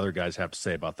what these other guys have to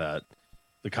say about that,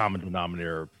 the common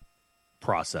denominator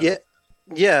process.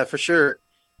 Yeah, for sure.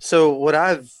 So what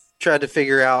I've tried to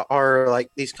figure out are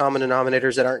like these common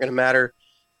denominators that aren't going to matter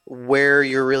where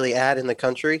you're really at in the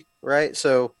country, right?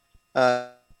 So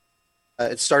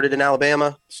it started in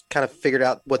Alabama, kind of figured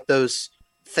out what those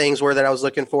things were that I was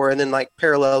looking for, and then like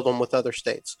paralleled them with other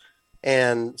states.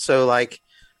 And so like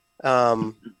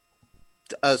a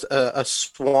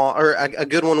swan, or a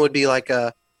good one would be like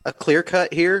a clear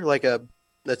cut here,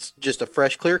 that's just a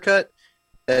fresh clear cut.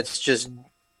 That's just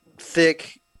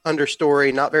thick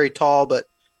understory, not very tall, but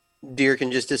deer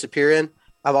can just disappear in.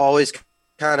 I've always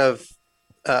kind of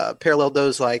paralleled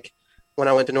those, like when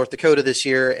I went to North Dakota this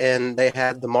year and they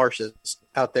had the marshes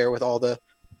out there with all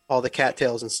the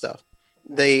cattails and stuff.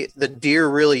 The deer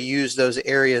really use those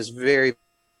areas very,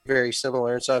 very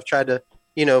similar. And so I've tried to,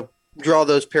 draw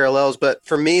those parallels. But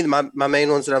for me, my main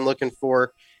ones that I'm looking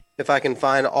for, if I can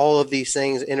find all of these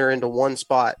things enter into one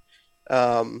spot,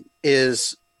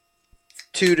 is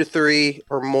 2 to 3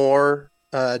 or more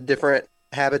different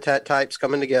habitat types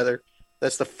coming together.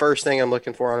 That's the first thing I'm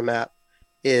looking for on a map.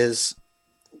 Is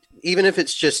even if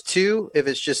it's just 2, if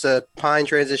it's just a pine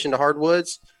transition to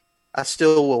hardwoods, I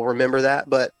still will remember that.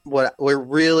 But what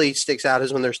really sticks out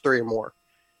is when there's 3 or more.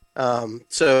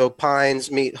 So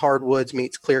pines meet hardwoods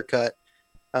meets clear cut.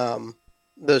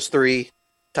 Those 3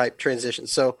 type transition.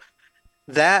 So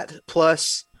that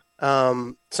plus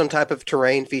some type of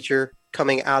terrain feature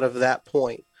coming out of that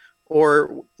point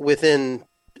or within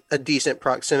a decent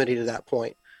proximity to that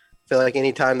point. I feel like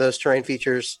anytime those terrain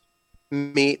features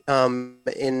meet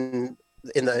in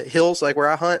the hills, like where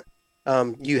I hunt,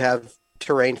 you have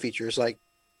terrain features like,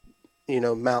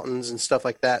 mountains and stuff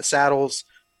like that, saddles,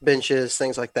 benches,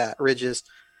 things like that, ridges.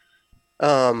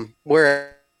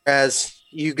 Whereas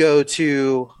you go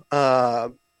to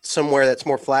somewhere that's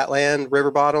more flatland,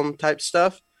 river bottom type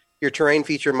stuff, your terrain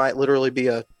feature might literally be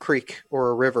a creek or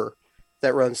a river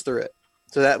that runs through it.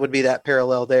 So that would be that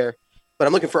parallel there. But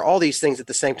I'm looking for all these things at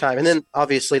the same time. And then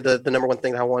obviously the number one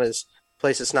thing that I want is a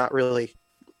place that's not really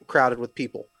crowded with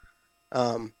people.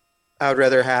 I would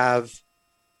rather have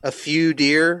a few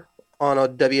deer on a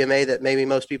WMA that maybe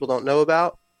most people don't know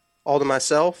about all to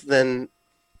myself than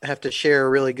have to share a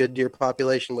really good deer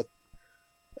population with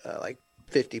like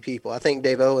 50 people. I think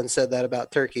Dave Owen said that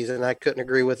about turkeys, and I couldn't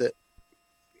agree with it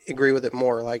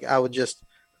more. Like I would just,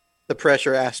 the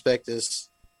pressure aspect is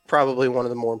probably one of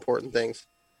the more important things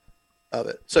of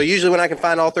it. So usually when I can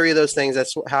find all three of those things,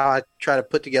 that's how I try to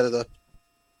put together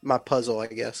my puzzle, I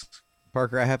guess.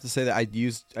 Parker, I have to say that I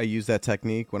used that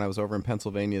technique when I was over in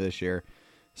Pennsylvania this year.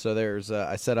 So there's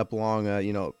I set up along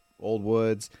old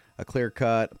woods, a clear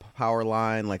cut, power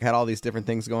line, like had all these different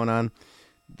things going on.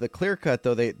 The clear cut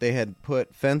though, they had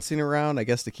put fencing around, I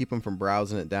guess to keep them from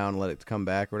browsing it down and let it come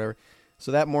back or whatever.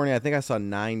 So that morning I think I saw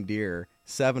 9 deer.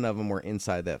 7 of them were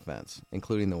inside that fence,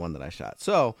 including the one that I shot.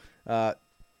 So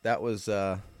that was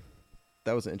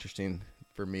interesting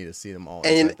for me to see them all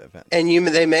inside that fence. And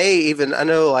they may even, I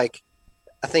know, like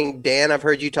I think Dan, I've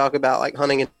heard you talk about like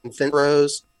hunting in fence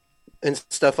rows and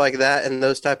stuff like that, and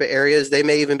those type of areas. They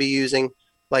may even be using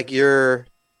like your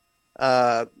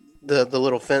the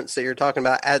little fence that you're talking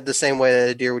about at the same way that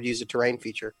a deer would use a terrain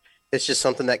feature. It's just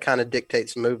something that kind of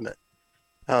dictates movement.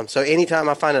 So anytime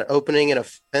I find an opening in a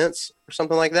fence or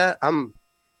something like that, I'm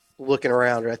looking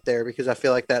around right there because I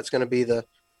feel like that's going to be the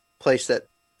place that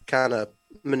kind of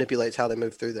manipulates how they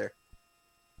move through there.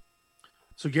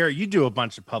 So Gary, you do a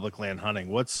bunch of public land hunting.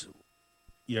 What's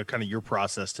kind of your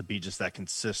process to be just that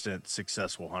consistent,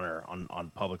 successful hunter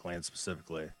on public land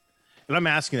specifically? And I'm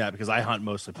asking that because I hunt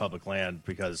mostly public land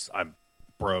because I'm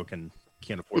broke and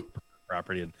can't afford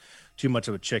property and too much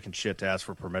of a chicken shit to ask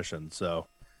for permission. So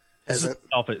this is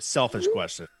a selfish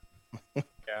question. Yeah,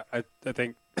 I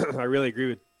think I really agree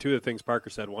with 2 of the things Parker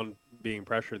said, one being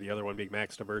pressure, the other one being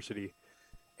max diversity.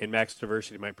 And max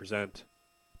diversity might present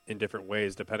in different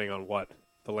ways depending on what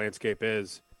the landscape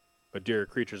is. But deer are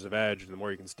creatures of edge, and the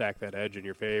more you can stack that edge in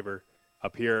your favor.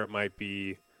 Up here, it might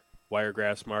be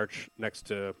wiregrass marsh next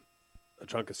to a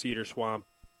chunk of cedar swamp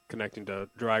connecting to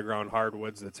dry ground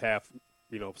hardwoods that's half,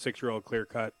 6-year-old clear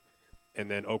cut, and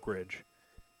then oak ridge.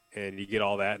 And you get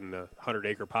all that in a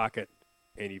 100-acre pocket,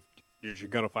 and you're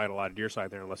going to find a lot of deer sign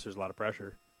there unless there's a lot of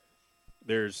pressure.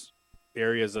 There's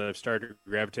areas that I've started to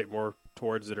gravitate more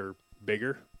towards that are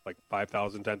bigger, like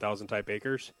 5,000, 10,000 type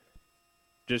acres,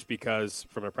 just because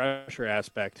from a pressure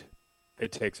aspect,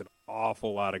 it takes an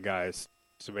awful lot of guys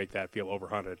to make that feel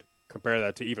overhunted. Compare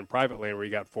that to even private land where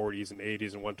you got 40s and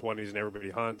 80s and 120s and everybody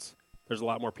hunts. There's a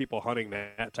lot more people hunting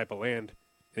that type of land,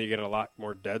 and you get a lot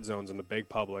more dead zones in the big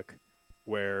public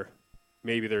where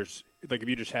maybe there's, like if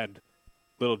you just had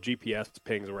little GPS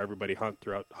pings where everybody hunts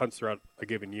throughout a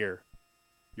given year,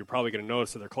 you're probably going to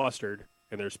notice that they're clustered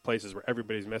and there's places where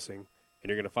everybody's missing, and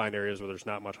you're going to find areas where there's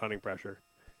not much hunting pressure.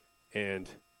 And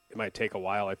it might take a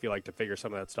while, I feel like, to figure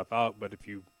some of that stuff out, but if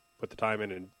you put the time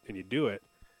in and you do it,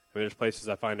 I mean, there's places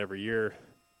I find every year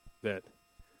that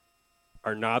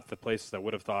are not the places I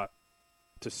would have thought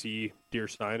to see deer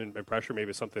sign and pressure. Maybe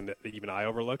it's something that even I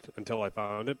overlooked until I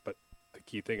found it, but the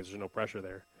key thing is there's no pressure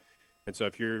there. And so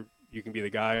if you can be the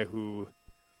guy who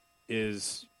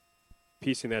is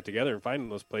piecing that together and finding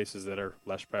those places that are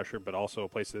less pressure, but also a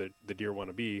place that the deer want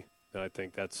to be, then I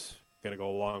think that's going to go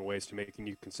a long ways to making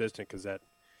you consistent, because that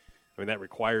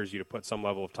requires you to put some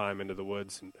level of time into the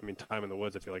woods. And I mean, time in the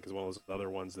woods, I feel like, is one of those other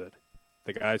ones that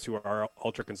the guys who are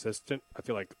ultra consistent, I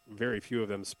feel like very few of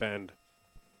them spend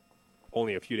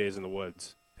only a few days in the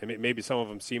woods. And maybe some of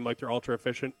them seem like they're ultra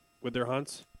efficient with their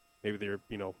hunts. Maybe they're,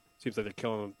 seems like they're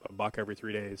killing a buck every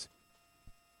 3 days.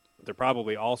 But they're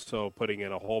probably also putting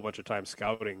in a whole bunch of time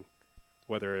scouting,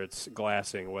 whether it's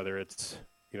glassing, whether it's,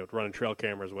 running trail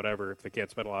cameras, whatever. If they can't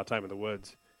spend a lot of time in the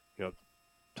woods,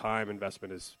 time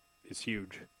investment is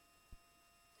huge.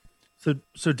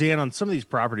 So Dan, on some of these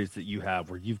properties that you have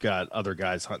where you've got other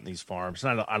guys hunting these farms,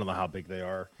 and I don't know how big they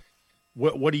are,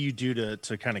 What do you do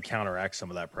to kind of counteract some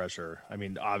of that pressure? I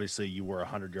mean, obviously you were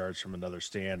 100 yards from another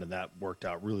stand, and that worked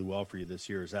out really well for you this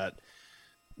year. Is that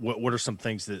what are some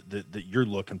things that you're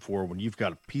looking for when you've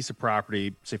got a piece of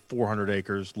property, say 400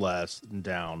 acres less and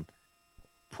down,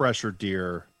 pressure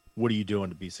deer? What are you doing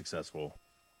to be successful?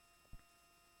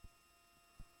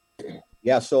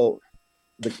 Yeah. So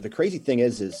the crazy thing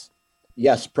is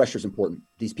yes, pressure is important.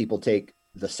 These people take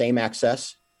the same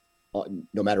access,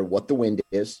 no matter what the wind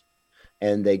is,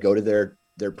 and they go to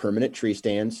their permanent tree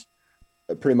stands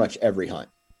pretty much every hunt.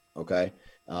 Okay.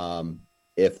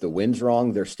 If the wind's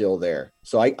wrong, they're still there.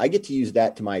 So I get to use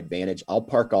that to my advantage. I'll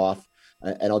park off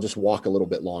and I'll just walk a little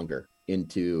bit longer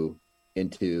into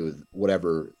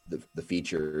whatever the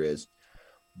feature is.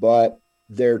 But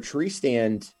their tree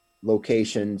stand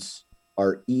locations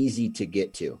are easy to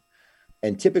get to.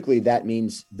 And typically that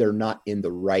means they're not in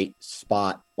the right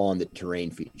spot on the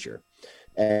terrain feature.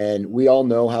 And we all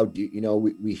know how,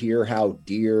 we hear how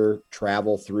deer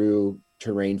travel through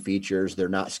terrain features. They're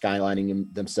not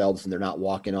skylining themselves, and they're not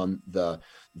walking on the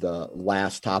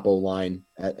last topo line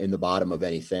in the bottom of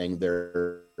anything.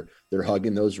 They're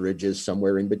hugging those ridges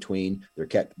somewhere in between.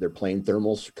 They're playing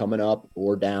thermals coming up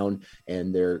or down,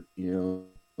 and they're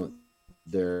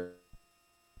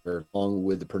along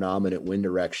with the predominant wind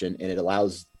direction, and it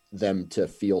allows them to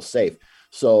feel safe.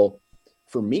 So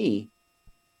for me,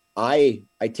 I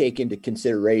take into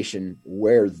consideration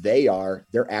where they are,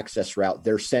 their access route,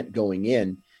 their scent going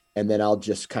in, and then I'll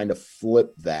just kind of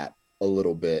flip that a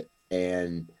little bit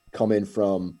and come in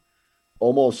from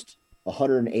almost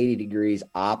 180 degrees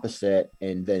opposite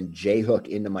and then J-hook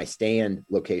into my stand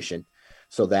location,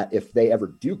 so that if they ever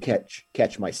do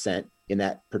catch my scent in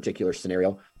that particular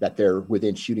scenario, that they're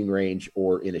within shooting range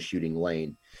or in a shooting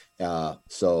lane.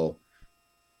 So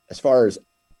as far as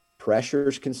pressure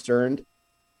is concerned,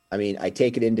 I mean, I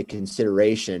take it into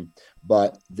consideration,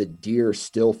 but the deer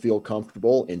still feel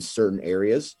comfortable in certain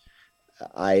areas.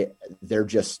 They're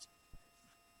just,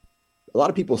 a lot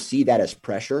of people see that as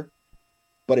pressure,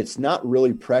 but it's not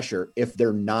really pressure if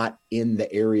they're not in the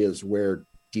areas where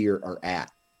deer are at,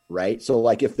 right? So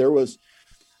like if there was,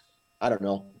 I don't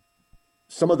know,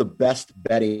 some of the best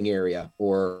bedding area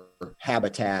or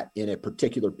habitat in a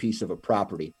particular piece of a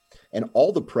property, and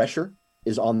all the pressure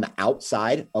is on the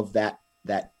outside of that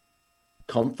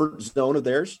comfort zone of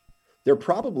theirs, they're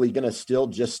probably going to still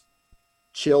just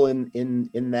chill in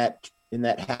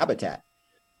that habitat.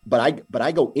 But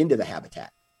I go into the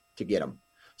habitat to get them.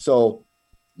 So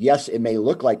yes, it may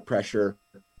look like pressure,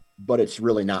 but it's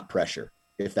really not pressure,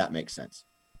 if that makes sense.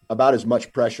 About as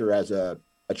much pressure as a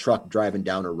truck driving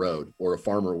down a road or a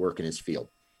farmer working his field.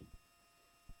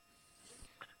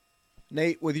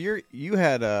 Nate, you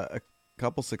had a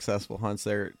couple successful hunts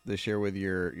there this year with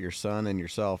your son and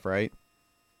yourself, right?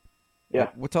 Yeah.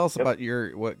 Well, tell us about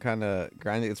what kind of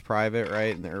grinding. It's private,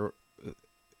 right? And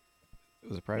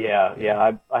was it private?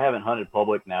 Yeah. I haven't hunted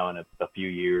public now in a few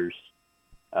years.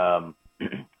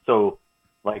 So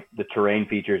like the terrain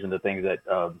features and the things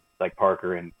that like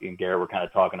Parker and Garrett were kind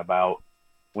of talking about,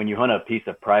 when you hunt a piece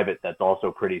of private that's also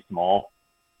pretty small,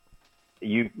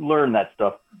 you learn that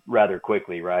stuff rather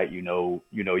quickly, right? You know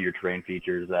your terrain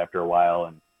features after a while.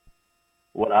 And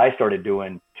what I started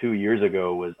doing 2 years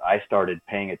ago was I started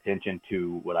paying attention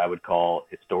to what I would call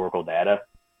historical data.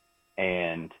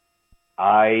 And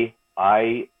I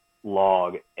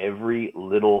log every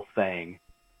little thing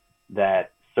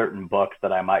that certain bucks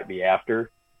that I might be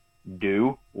after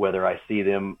do, whether I see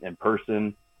them in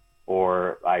person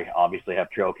or I obviously have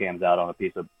trail cams out on a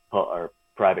piece of or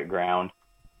private ground.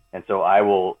 And so I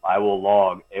will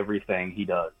log everything he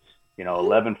does.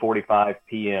 11:45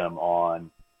 p.m.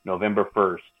 on November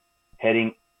 1st,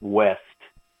 heading west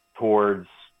towards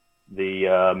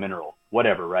the mineral,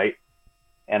 whatever, right?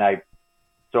 And I'm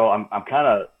kind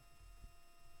of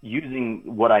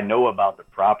using what I know about the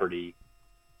property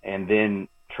and then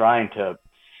trying to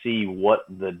see what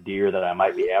the deer that I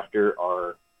might be after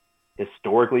are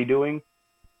historically doing.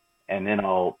 And then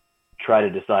I'll try to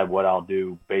decide what I'll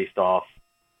do based off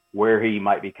where he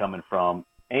might be coming from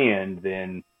and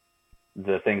then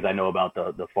the things I know about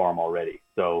the farm already.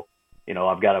 So,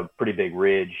 I've got a pretty big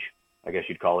ridge, I guess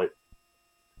you'd call it,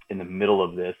 in the middle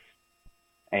of this,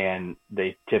 and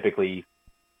they typically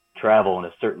travel in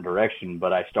a certain direction,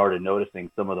 but I started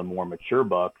noticing some of the more mature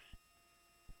bucks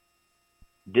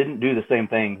didn't do the same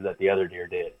things that the other deer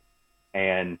did.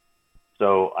 And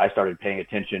so I started paying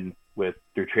attention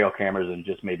through trail cameras and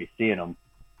just maybe seeing them.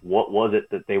 What was it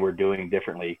that they were doing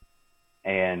differently?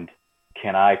 And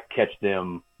can I catch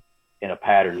them in a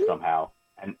pattern somehow?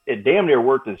 And it damn near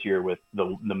worked this year with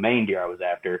the main deer I was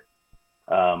after.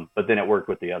 But then it worked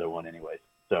with the other one anyways.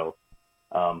 So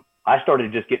I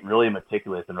started just getting really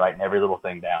meticulous and writing every little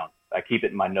thing down. I keep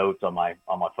it in my notes on my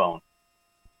phone.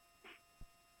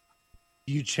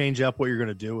 Do you change up what you're going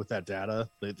to do with that data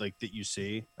that you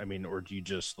see? I mean, or do you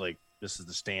just like, this is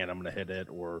the stand, I'm going to hit it,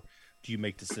 or do you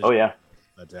make decisions? Oh yeah,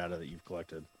 with that data that you've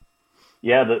collected.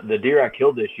 Yeah, the deer I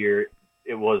killed this year,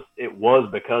 it was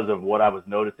because of what I was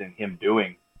noticing him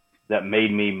doing that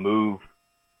made me move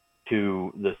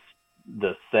to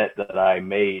the set that I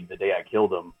made the day I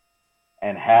killed him.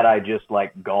 And had I just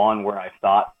like gone where I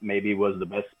thought maybe was the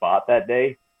best spot that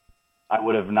day, I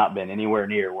would have not been anywhere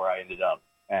near where I ended up,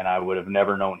 and I would have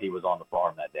never known he was on the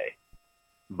farm that day.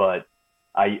 But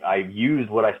I used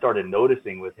what I started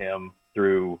noticing with him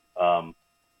through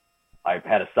I've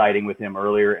had a sighting with him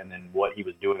earlier, and then what he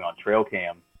was doing on trail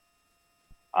cams.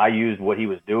 I used what he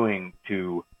was doing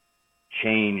to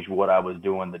change what I was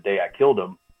doing the day I killed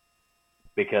him,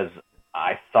 because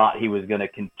I thought he was going to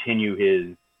continue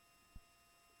his,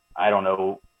 I don't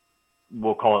know,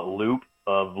 we'll call it loop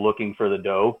of looking for the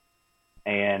doe.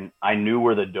 And I knew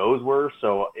where the does were,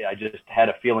 so I just had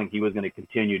a feeling he was going to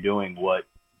continue doing what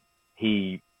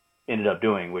he ended up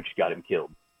doing, which got him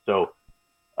killed. So,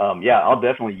 yeah, I'll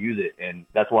definitely use it. And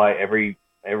that's why every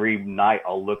night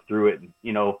I'll look through it. And,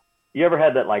 you know, you ever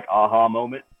had that like aha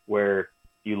moment where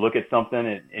you look at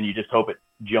something and you just hope it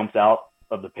jumps out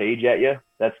of the page at you?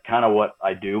 That's kind of what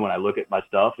I do when I look at my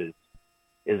stuff is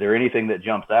there anything that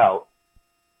jumps out?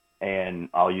 And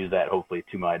I'll use that hopefully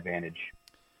to my advantage.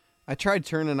 I tried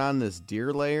turning on this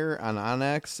deer layer on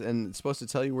Onyx, and it's supposed to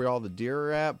tell you where all the deer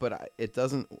are at, but it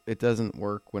doesn't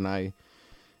work it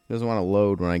doesn't want to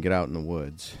load when I get out in the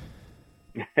woods.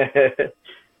 Yeah,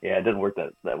 it doesn't work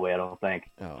that way, I don't think.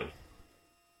 Oh.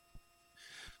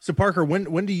 So Parker,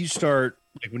 when do you start,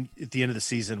 like when at the end of the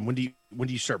season, when do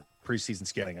you start preseason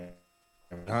scouting?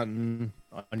 Hunting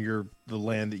on the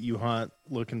land that you hunt,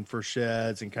 looking for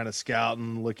sheds and kind of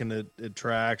scouting, looking at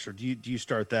tracks, or do you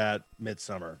start that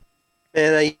midsummer?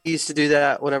 And I used to do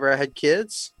that whenever I had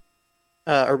kids,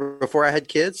 or before I had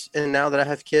kids. And now that I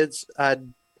have kids,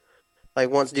 like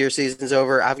once deer season's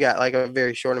over, I've got like a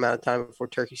very short amount of time before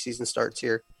turkey season starts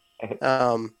here.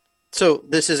 So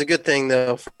this is a good thing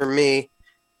though for me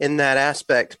in that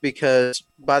aspect, because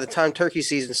by the time turkey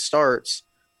season starts,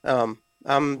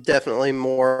 I'm definitely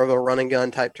more of a run and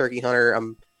gun type turkey hunter.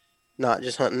 I'm not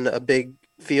just hunting a big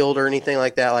field or anything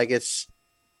like that. Like it's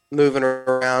moving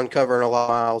around, covering a lot of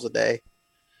miles a day.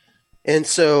 And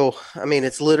so, I mean,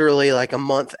 it's literally like a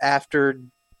month after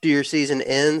deer season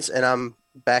ends and I'm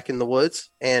back in the woods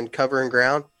and covering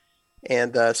ground.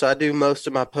 And so I do most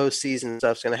of my postseason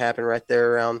stuff's going to happen right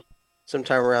there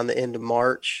sometime around the end of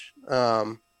March.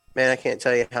 Man, I can't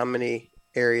tell you how many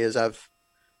areas I've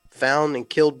found and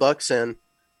killed bucks in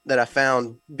that I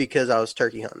found because I was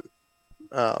turkey hunting.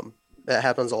 That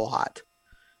happens a lot.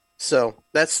 So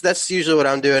that's usually what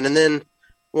I'm doing. And then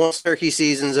once turkey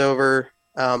season's over,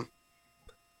 I'm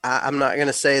not going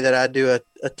to say that I do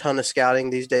a ton of scouting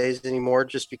these days anymore,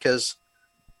 just because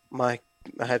I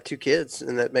have 2 kids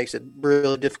and that makes it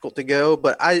really difficult to go.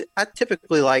 But I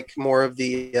typically like more of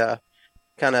the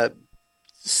kind of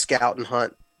scout and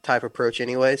hunt type approach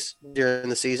anyways during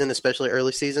the season, especially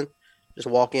early season. Just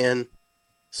walk in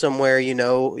somewhere, you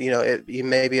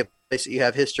may be a place that you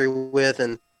have history with,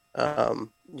 and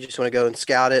you just want to go and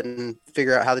scout it and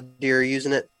figure out how the deer are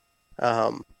using it.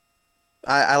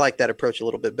 I like that approach a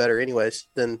little bit better anyways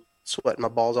than sweating my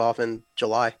balls off in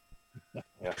July.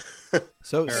 Yeah.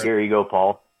 So here you go,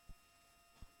 Paul.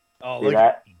 Oh, See look.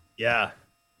 that? Yeah.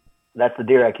 That's the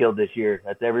deer I killed this year.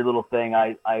 That's every little thing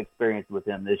I experienced with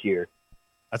him this year.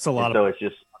 That's a lot so of it's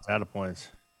just data points.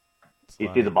 you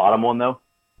see the bottom one though?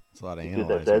 It's a lot of You see what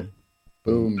that says? analyzing.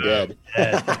 Boom, dead.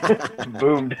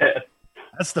 Boom, dead.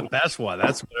 That's the best one.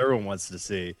 That's what everyone wants to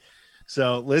see.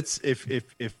 So let's, if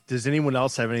does anyone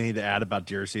else have anything to add about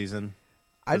deer season?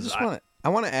 I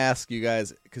want to ask you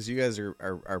guys, because you guys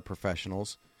are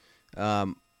professionals.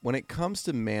 When it comes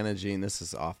to managing, this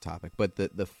is off topic, but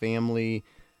the family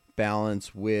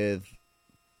balance with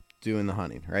doing the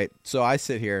hunting, right? So I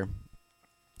sit here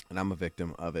and I'm a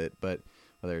victim of it, but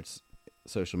whether it's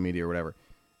social media or whatever,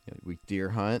 we deer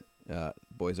hunt.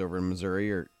 Boys over in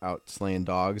Missouri are out slaying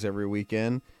dogs every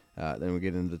weekend. Then we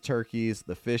get into the turkeys,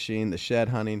 the fishing, the shed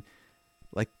hunting.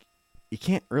 Like, you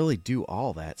can't really do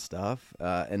all that stuff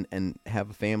and have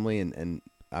a family and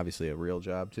obviously a real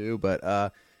job too. But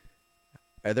are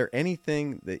there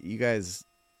anything that you guys,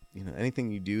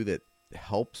 anything you do that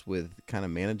helps with kind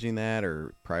of managing that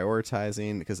or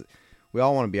prioritizing? Because we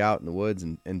all want to be out in the woods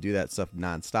and do that stuff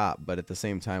nonstop. But at the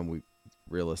same time,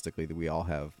 we all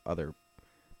have other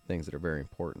things that are very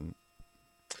important.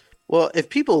 Well, if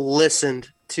people listened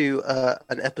to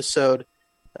an episode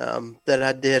that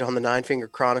I did on the Nine Finger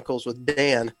Chronicles with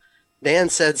Dan, Dan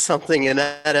said something in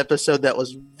that episode that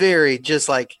was very just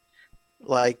like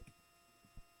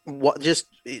what just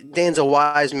Dan's a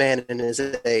wise man in his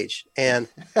age, and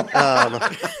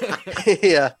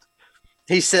yeah,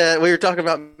 he said we were talking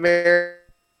about marriage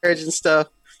and stuff,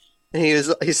 and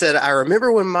he said, I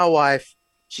remember when my wife,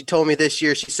 she told me this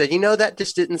year, she said, that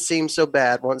just didn't seem so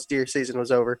bad once deer season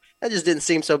was over. That just didn't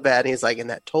seem so bad. And he's like, and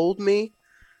that told me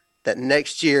that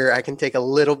next year I can take a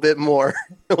little bit more.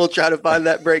 We'll try to find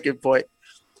that breaking point.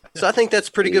 So I think that's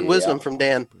pretty good wisdom from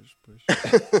Dan.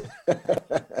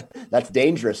 That's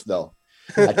dangerous, though.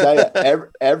 I tell you,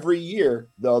 every year,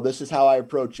 though, this is how I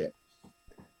approach it.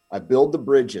 I build the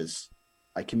bridges.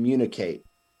 I communicate.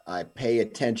 I pay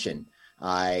attention.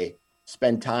 I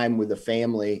spend time with the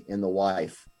family and the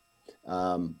wife,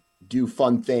 do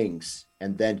fun things.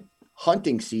 And then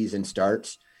hunting season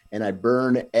starts, and I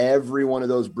burn every one of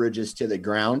those bridges to the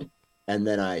ground. And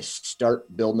then I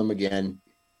start building them again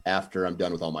after I'm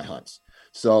done with all my hunts.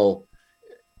 So,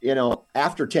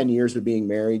 after 10 years of being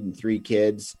married and 3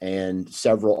 kids and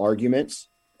several arguments,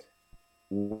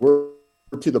 we're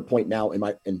to the point now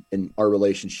in our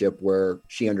relationship where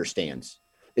she understands.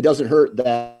 It doesn't hurt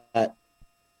that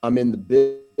I'm in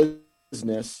the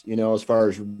business, as far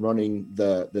as running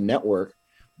the network,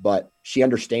 but she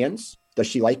understands. Does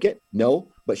she like it?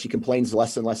 No, but she complains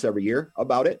less and less every year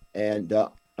about it. And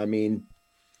I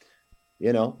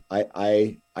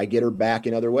get her back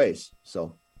in other ways.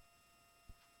 So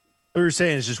what you're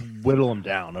saying is just whittle them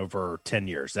down over 10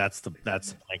 years. That's the plan.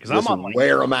 Because I'm on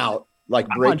wear them out like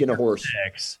breaking a horse.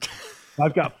 6.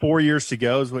 I've got 4 years to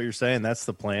go. Is what you're saying? That's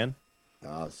the plan.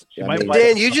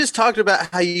 Dan, you just talked about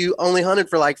how you only hunted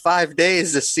for like 5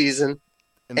 days this season,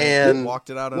 and walked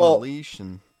it out on a leash.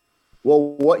 And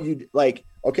what you like?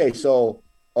 Okay, so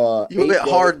you went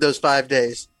hard those 5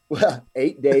 days. Well,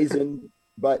 8 days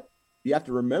but you have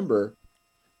to remember,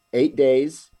 8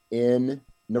 days in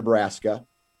Nebraska,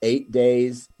 8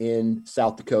 days in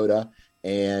South Dakota,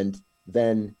 and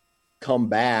then come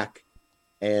back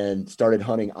and started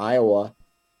hunting Iowa.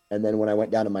 And then when I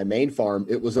went down to my main farm,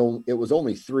 it was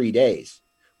only 3 days,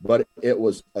 but it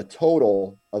was a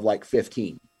total of like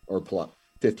 15 or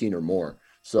more.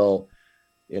 So,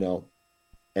 and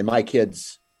my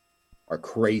kids are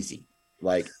crazy.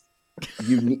 Like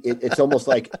it's almost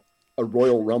like a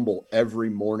Royal Rumble every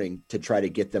morning to try to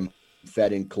get them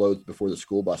fed and clothed before the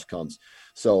school bus comes.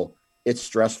 So it's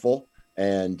stressful,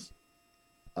 and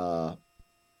that's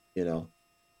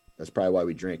probably why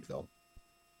we drink, though.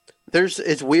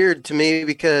 It's weird to me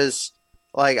because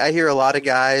like I hear a lot of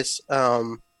guys,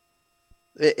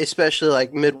 especially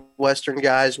like Midwestern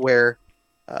guys where,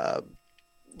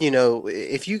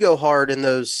 if you go hard in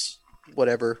those,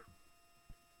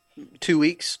 2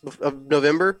 weeks of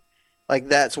November, like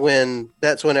that's when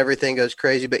everything goes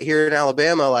crazy. But here in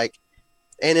Alabama,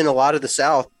 and in a lot of the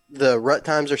South, the rut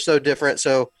times are so different.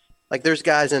 So like there's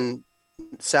guys in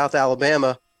South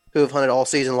Alabama who have hunted all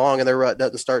season long and their rut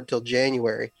doesn't start until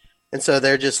January. And so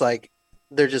they're just like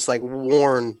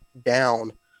worn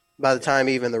down by the time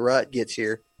even the rut gets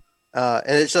here. And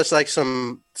it's just like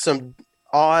some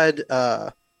odd,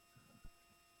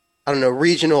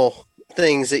 regional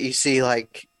things that you see,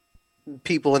 like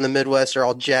people in the Midwest are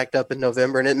all jacked up in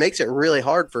November, and it makes it really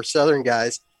hard for Southern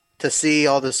guys to see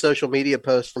all the social media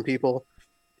posts from people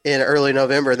in early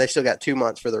November, and they still got 2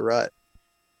 months for the rut.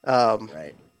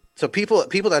 Right. So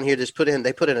people down here just put in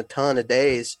a ton of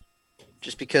days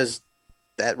just because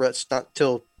that rut's not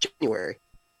till January.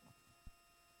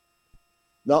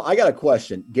 Now I got a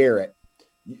question, Garrett.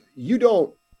 You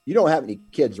don't have any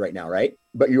kids right now, right?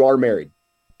 But you are married.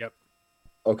 Yep.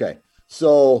 Okay.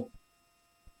 So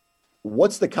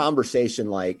what's the conversation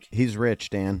like? He's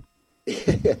rich, Dan.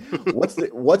 What's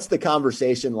the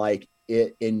conversation like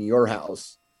in your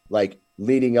house, like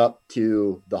leading up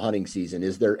to the hunting season?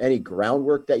 Is there any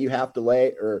groundwork that you have to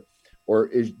lay, or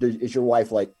is your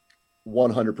wife like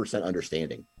 100%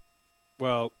 understanding?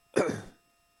 Well,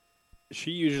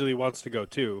 she usually wants to go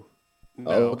too.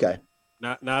 No, oh, okay.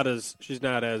 She's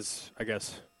not as, I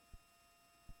guess,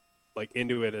 like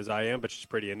into it as I am, but she's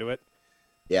pretty into it.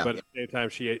 Yeah. But at the same time,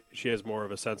 she has more of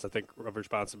a sense, I think, of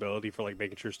responsibility for like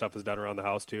making sure stuff is done around the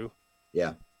house too.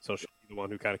 Yeah. So she's the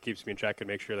one who kind of keeps me in check and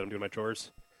makes sure that I'm doing my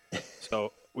chores.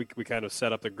 So we kind of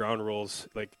set up the ground rules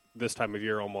like this time of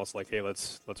year, almost like, hey,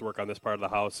 let's work on this part of the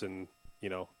house, and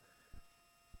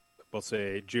we'll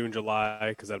say June, July,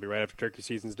 because that'll be right after turkey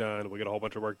season's done. We'll get a whole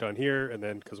bunch of work done here, and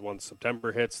then because once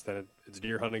September hits, then it's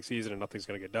deer hunting season and nothing's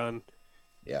going to get done.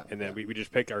 Yeah. And then we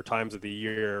just pick our times of the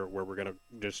year where we're going to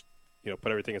just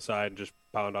put everything aside and just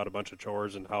pound out a bunch of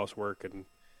chores and housework and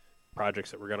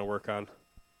projects that we're going to work on.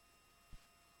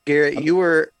 Garrett,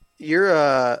 are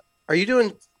you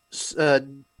doing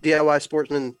DIY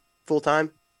Sportsman full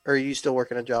time, or are you still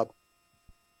working a job?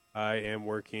 I am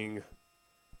working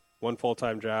one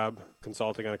full-time job,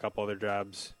 consulting on a couple other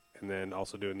jobs, and then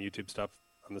also doing the YouTube stuff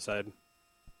on the side.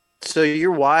 So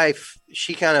your wife,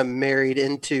 she kind of married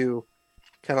into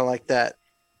kind of like that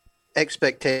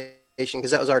expectation,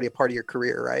 because that was already a part of your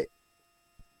career, right?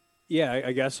 Yeah,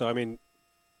 I guess so. I mean,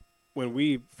 when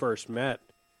we first met,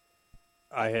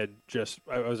 I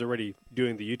was already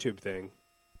doing the YouTube thing,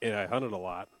 and I hunted a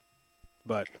lot,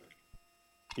 but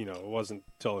it wasn't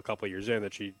until a couple of years in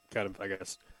that she kind of, I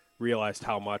guess, realized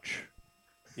how much,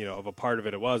 of a part of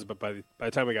it was. But by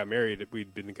the time we got married,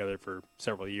 we'd been together for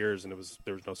several years, and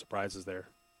there was no surprises there.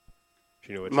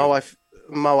 She knew it. My wife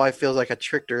feels like I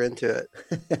tricked her into it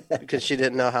because she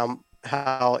didn't know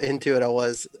how into it I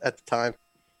was at the time.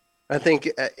 I think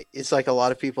it's like a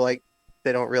lot of people, like,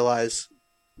 they don't realize,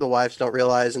 the wives don't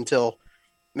realize until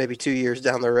maybe 2 years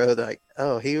down the road, like,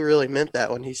 oh, he really meant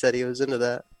that when he said he was into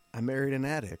that. I married an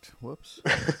addict. Whoops.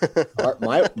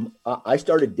 I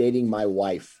started dating my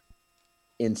wife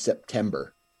in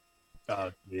September.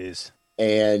 Oh, jeez.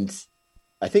 And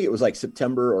I think it was like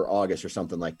September or August or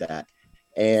something like that.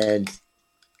 And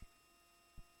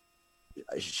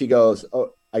she goes,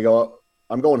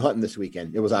 I'm going hunting this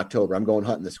weekend. It was October. I'm going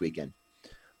hunting this weekend.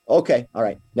 Okay. All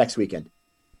right. Next weekend.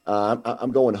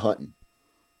 I'm going hunting.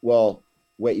 Well,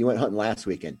 wait, you went hunting last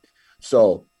weekend.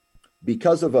 So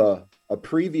because of a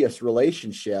previous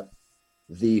relationship,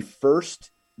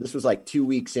 this was like 2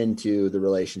 weeks into the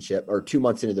relationship, or 2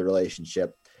 months into the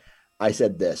relationship, I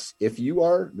said this: if you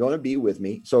are going to be with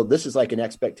me, so this is like an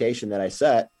expectation that I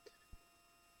set,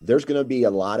 there's going to be a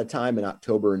lot of time in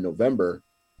October and November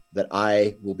that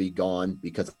I will be gone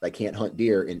because I can't hunt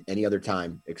deer in any other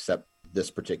time except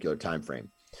this particular time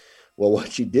frame. Well,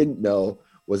 what she didn't know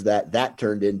was that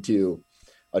turned into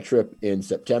a trip in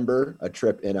September, a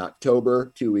trip in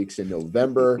October, 2 weeks in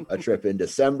November, a trip in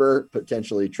December,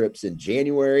 potentially trips in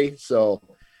January. So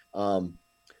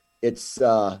it's,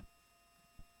 I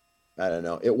don't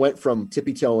know. It went from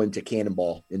tippy-toeing to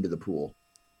cannonball into the pool.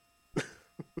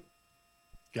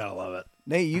 Gotta love it.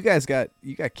 Nate, you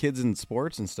got kids in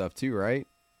sports and stuff too, right?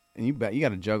 And you got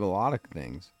to juggle a lot of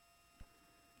things.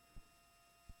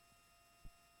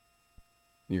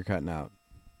 You're cutting out.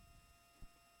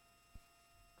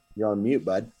 You're on mute,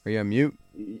 bud. Are you on mute?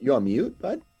 You on mute,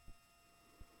 bud?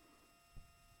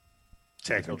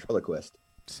 Technical. Ventriloquist.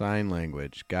 Sign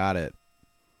language. Got it.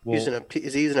 Well,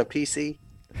 Is he using a PC?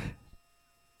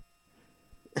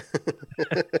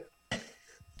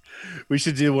 we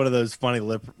should do one of those funny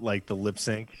lip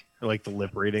sync, or like the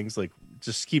lip readings. Like,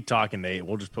 just keep talking, Nate.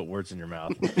 We'll just put words in your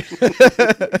mouth.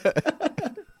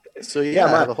 So yeah, I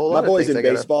have a whole lot my boy's of in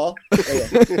baseball.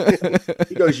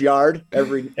 He goes yard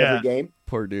every game.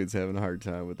 Poor dude's having a hard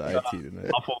time with IT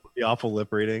tonight. Awful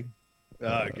lip reading.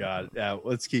 Oh God. Yeah.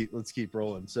 Let's keep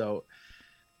rolling. So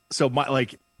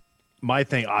my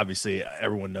thing, obviously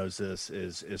everyone knows this,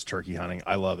 is turkey hunting.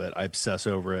 I love it. I obsess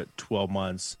over it 12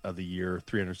 months of the year,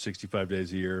 365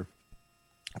 days a year.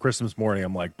 Christmas morning,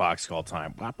 I'm like box call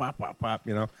time. Whop, whop, whop, whop,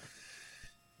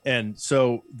 And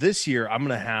so this year I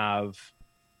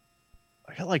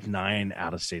got like 9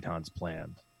 out-of-state hunts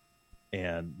planned,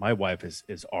 and my wife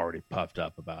is already puffed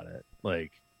up about it.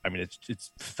 Like, I mean,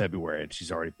 it's February and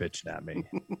she's already bitching at me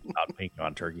about being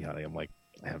on turkey hunting. I'm like,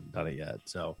 I haven't done it yet,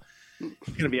 so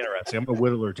it's gonna be interesting. I'm gonna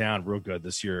whittle her down real good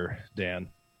this year, Dan.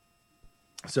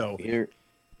 So,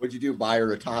 what'd you do? Buy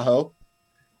her a Tahoe?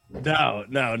 No,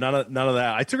 none of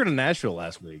that. I took her to Nashville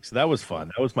last week, so that was fun.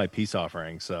 That was my peace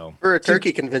offering. So for a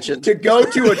turkey convention, to go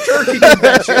to a turkey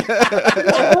convention.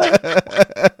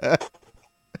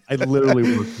 I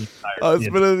literally worked the entire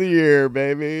husband of the year,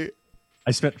 baby.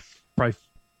 I spent probably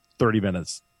 30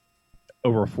 minutes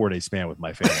over a 4-day span with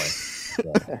my family.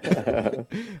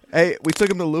 Hey, we took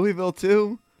him to Louisville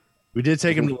too. We did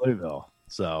take him to Louisville,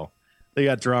 so they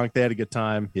got drunk. They had a good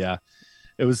time. Yeah.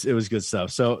 It was good stuff.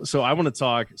 So I want to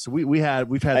talk. So we've had.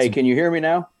 Hey, can you hear me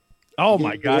now? Oh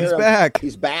my God, he's back.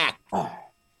 He's back.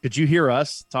 Could you hear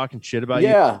us talking shit about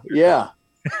you? Yeah.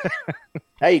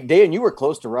 Hey, Dan, you were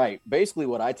close to right. Basically,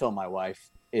 what I tell my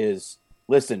wife is,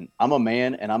 listen, I'm a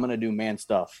man and I'm going to do man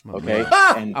stuff. Okay.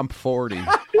 And I'm 40.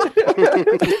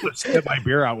 Spit my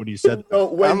beer out when you said that.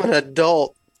 So I'm an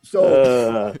adult.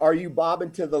 So are you bobbing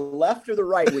to the left or the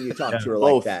right when you talk to her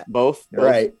like that? Both.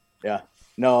 Right. Yeah.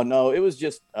 No, it was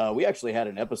just, we actually had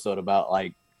an episode about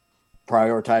like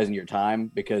prioritizing your time,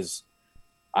 because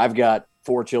I've got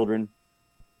 4 children.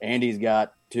 Andy's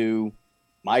got 2.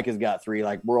 Mike has got 3.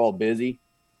 Like, we're all busy.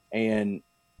 And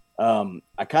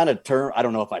I kind of I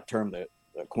don't know if I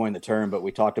coined the term, but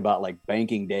we talked about like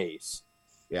banking days.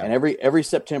 Yeah. And every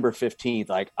September 15th,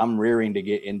 like, I'm rearing to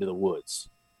get into the woods.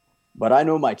 But I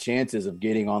know my chances of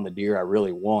getting on the deer I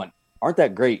really want aren't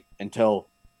that great until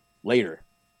later.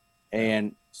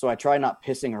 And so I try not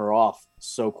pissing her off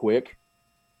so quick,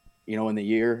 in the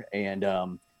year. And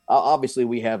obviously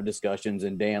we have discussions,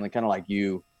 and Dan, kind of like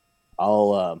you,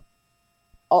 I'll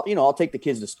take the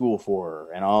kids to school for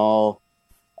her, and I'll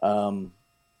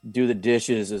do the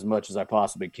dishes as much as I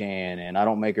possibly can. And I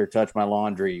don't make her touch my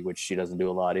laundry, which she doesn't do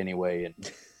a lot anyway. And,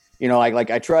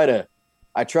 I try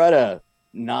to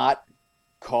not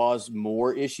cause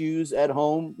more issues at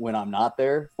home when I'm not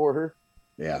there for her.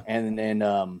 Yeah. And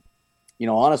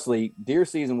honestly, deer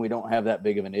season, we don't have that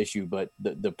big of an issue, but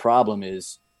the problem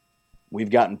is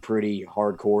we've gotten pretty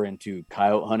hardcore into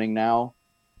coyote hunting now.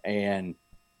 And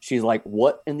she's like,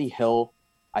 what in the hell?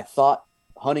 I thought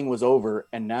hunting was over,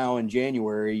 and now in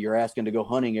January you're asking to go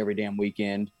hunting every damn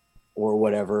weekend or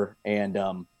whatever. And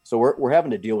so we're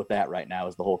having to deal with that right now,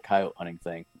 is the whole coyote hunting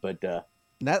thing. But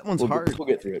that one's hard. We'll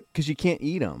get through it because you can't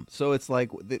eat them. So it's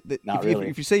like, really.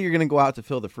 If you say you're going to go out to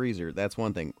fill the freezer, that's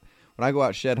one thing. When I go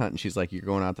out shed hunting, she's like, you're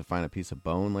going out to find a piece of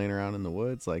bone laying around in the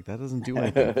woods. Like, that doesn't do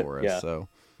anything for us. Yeah. So,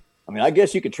 I mean, I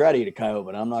guess you could try to eat a coyote,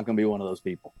 but I'm not going to be one of those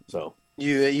people. So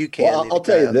you can. Well, I'll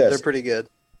tell you this: they're pretty good.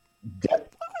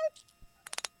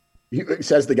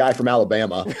 Says the guy from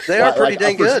Alabama. They are pretty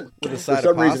dang good. For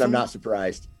some reason, I'm not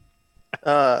surprised.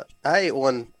 I ate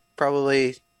one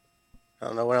probably, I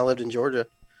don't know, when I lived in Georgia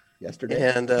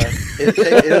yesterday, and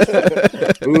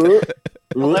it was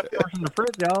leftovers in the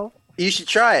fridge, y'all. You should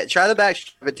try it. Try the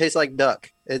backstrap. It tastes like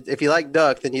duck. If you like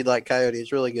duck, then you'd like coyote.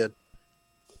 It's really good.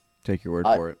 Take your word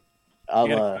for it.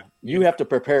 You have to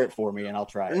prepare it for me, and I'll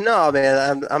try it. No,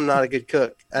 man, I'm not a good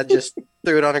cook. I just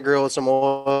threw it on a grill with some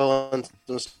oil and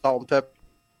some salt and pepper.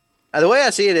 The way I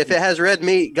see it, if it has red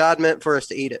meat, God meant for us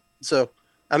to eat it. So,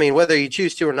 I mean, whether you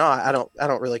choose to or not, I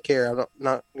don't really care. I'm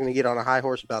not going to get on a high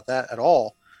horse about that at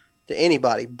all to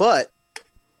anybody. But,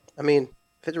 I mean,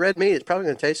 if it's red meat, it's probably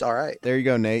going to taste all right. There you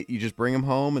go, Nate. You just bring them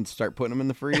home and start putting them in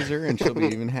the freezer, and she'll be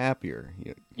even happier.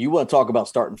 You want to talk about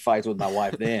starting fights with my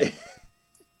wife then.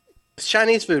 It's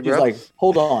Chinese food, bro. She's like,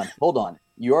 hold on.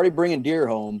 You already bringing deer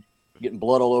home, getting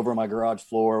blood all over my garage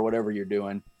floor or whatever you're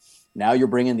doing. Now you're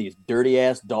bringing these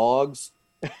dirty-ass dogs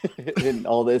and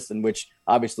all this, in which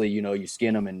obviously, you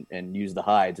skin them and use the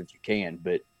hides if you can.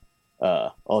 But,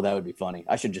 that would be funny.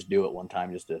 I should just do it one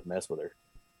time just to mess with her.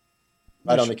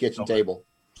 Right on the kitchen table.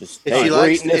 Just, if hey, she we're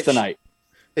likes, eating this tonight.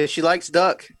 If she likes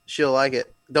duck, she'll like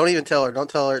it. Don't even tell her. Don't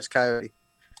tell her it's coyote.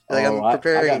 Like, I'm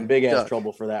preparing. I got in big ass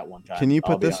trouble for that one time. Can you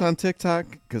put this on TikTok?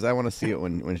 Because I want to see it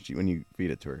when you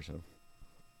feed it to her. So,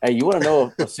 hey, you want to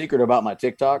know a secret about my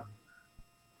TikTok?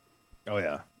 Oh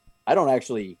yeah, I don't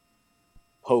actually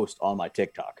post on my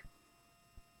TikTok.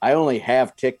 I only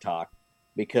have TikTok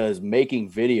because making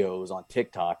videos on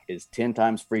TikTok is 10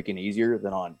 times freaking easier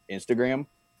than on Instagram.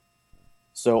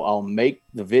 So I'll make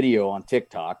the video on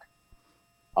TikTok.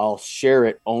 I'll share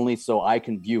it only so I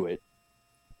can view it.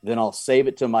 Then I'll save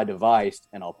it to my device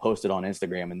and I'll post it on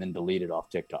Instagram and then delete it off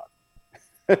TikTok.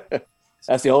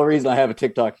 That's the only reason I have a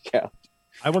TikTok account.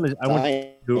 I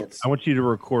want you to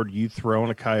record you throwing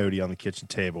a coyote on the kitchen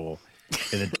table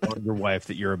and then tell your wife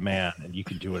that you're a man and you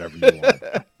can do whatever you want.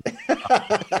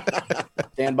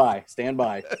 Stand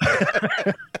by.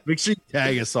 Make sure you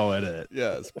tag us all in it.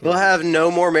 Yes. We'll have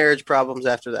no more marriage problems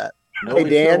after that. No, hey,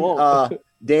 Dan.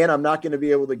 Dan, I'm not going to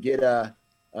be able to get a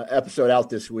episode out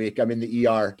this week. I'm in the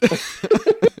ER.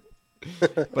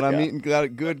 But I'm eating got a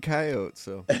good coyote,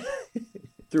 so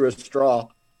through a straw.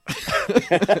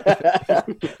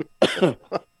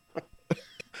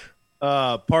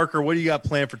 Parker, what do you got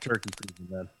planned for turkey season,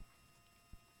 man?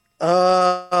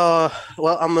 Well,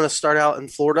 I'm going to start out in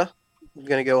Florida. I'm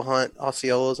going to go hunt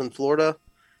Osceolas in Florida.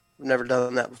 I've never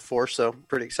done that before, so I'm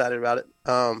pretty excited about it.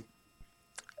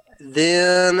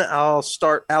 Then I'll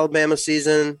start Alabama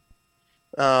season.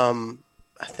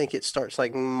 I think it starts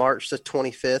like March the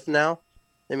 25th now.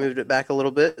 They moved it back a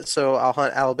little bit, so I'll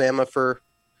hunt Alabama for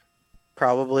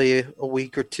probably a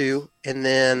week or two, and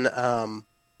then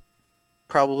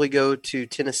probably go to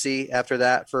Tennessee after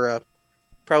that for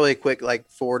probably a quick like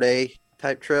 4-day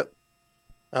type trip,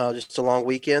 just a long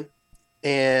weekend,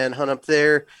 and hunt up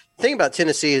there. The thing about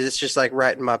Tennessee is it's just like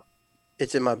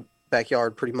it's in my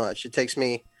backyard pretty much. It takes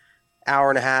me hour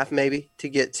and a half maybe to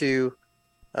get to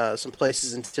some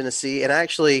places in Tennessee, and I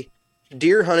actually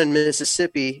deer hunted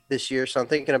Mississippi this year, so I'm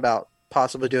thinking about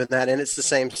possibly doing that. And it's the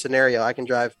same scenario. I can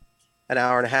drive an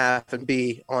hour and a half and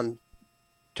be on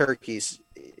turkeys.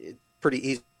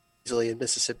 pretty easily in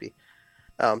Mississippi.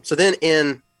 So then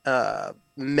in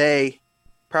May,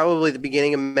 probably the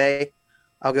beginning of May,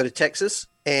 I'll go to Texas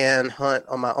and hunt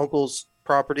on my uncle's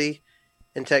property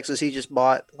in Texas. He just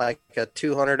bought like a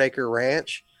 200-acre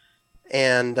ranch,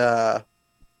 and we're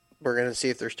going to see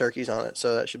if there's turkeys on it.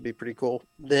 So that should be pretty cool.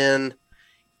 Then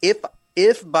if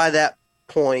by that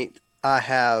point I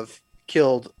have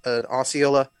killed an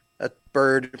Osceola, a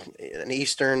bird, an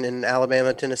eastern in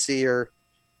Alabama, Tennessee, or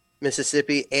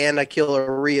Mississippi, and I kill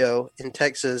a Rio in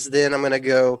Texas, then I'm going to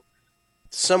go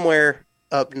somewhere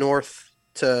up north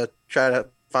to try to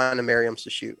find a Merriam's to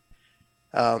shoot.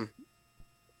 I've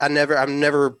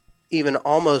never even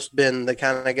almost been the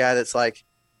kind of guy that's like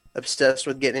obsessed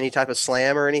with getting any type of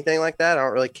slam or anything like that. I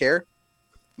don't really care.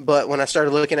 But when I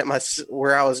started looking at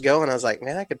where I was going, I was like,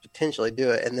 man, I could potentially do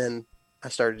it. And then I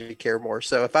started to care more.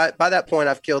 So if by that point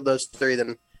I've killed those 3,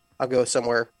 then I'll go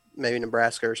somewhere, maybe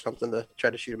Nebraska or something, to try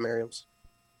to shoot a Merriam's.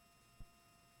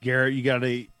 Garrett, you got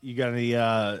any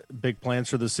big plans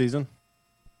for this season?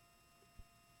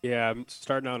 Yeah, I'm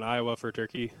starting out in Iowa for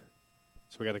turkey.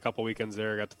 So we got a couple weekends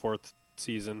there. I got the 4th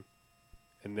season.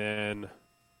 And then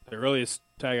the earliest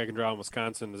tag I can draw in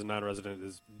Wisconsin as a non-resident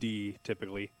is D,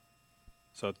 typically.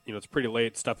 So, it's pretty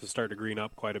late. Stuff is starting to green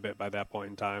up quite a bit by that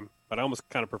point in time. But I almost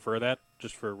kind of prefer that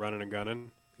just for running and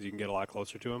gunning because you can get a lot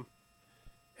closer to them.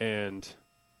 And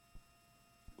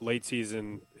late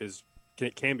season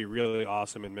can be really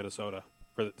awesome in Minnesota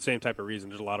for the same type of reason.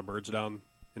 There's a lot of birds down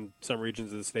in some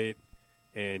regions of the state,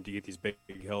 and you get these big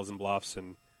hills and bluffs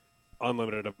and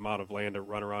unlimited amount of land to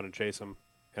run around and chase them,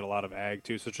 and a lot of ag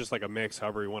too. So it's just like a mix.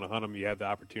 However you want to hunt them, you have the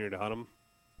opportunity to hunt them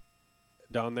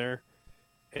down there.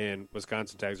 And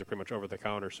Wisconsin tags are pretty much over the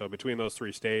counter. So between those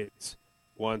 3 states,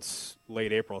 once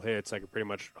late April hits, I can pretty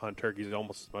much hunt turkeys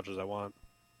almost as much as I want.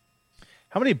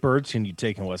 How many birds can you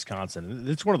take in Wisconsin?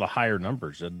 It's one of the higher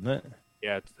numbers, isn't it?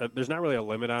 Yeah, there's not really a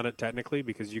limit on it technically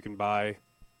because you can buy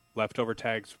leftover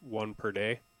tags 1 per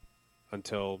day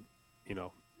until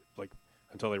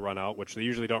they run out, which they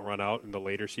usually don't run out in the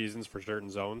later seasons for certain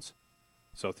zones.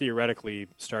 So theoretically,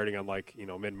 starting on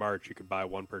mid-March, you could buy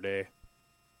 1 per day.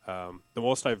 The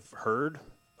most I've heard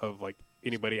of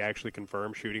anybody actually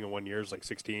confirmed shooting in 1 year is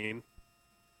 16.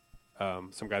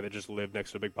 Some guy that just lived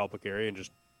next to a big public area and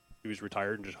he was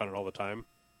retired and just hunted all the time.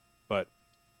 But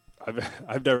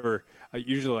I've never. I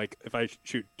usually if I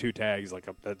shoot 2 tags,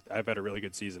 I've had a really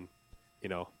good season.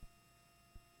 Now,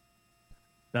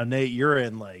 Nate, you're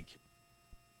in one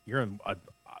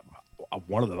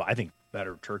of the, I think,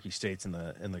 better turkey states in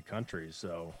the country.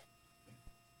 So,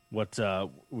 what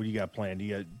do you got planned?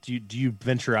 Do you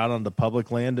venture out on the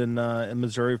public land in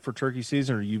Missouri for turkey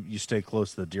season, or you stay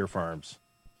close to the deer farms?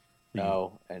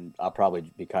 No, and I'll probably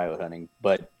be coyote hunting.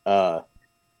 But,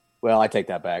 I take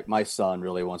that back. My son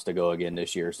really wants to go again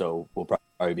this year, so we'll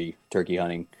probably be turkey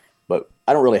hunting. But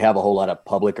I don't really have a whole lot of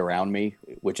public around me,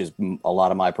 which is a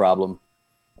lot of my problem.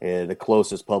 The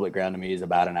closest public ground to me is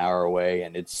about an hour away,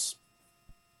 and it's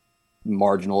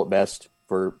marginal at best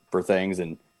for things.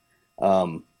 And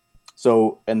and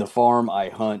the farm I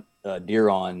hunt deer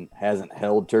on hasn't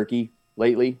held turkey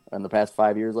lately in the past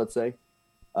 5 years, let's say.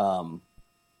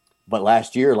 But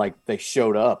last year, they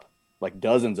showed up,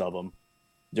 dozens of them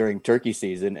during turkey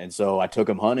season. And so I took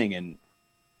him hunting, and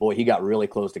boy, he got really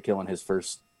close to killing his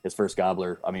first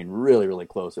gobbler. I mean, really, really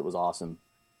close. It was awesome.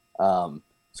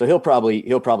 So he'll probably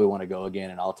want to go again,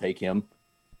 and I'll take him.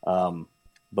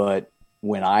 But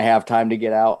when I have time to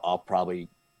get out, I'll probably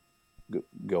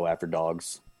go after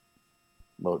dogs,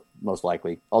 most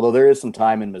likely. Although there is some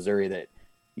time in Missouri that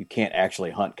you can't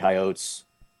actually hunt coyotes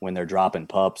when they're dropping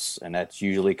pups, and that's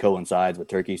usually coincides with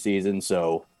turkey season.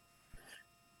 So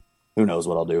who knows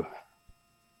what I'll do.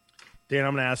 Dan,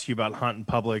 I'm going to ask you about hunting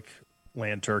public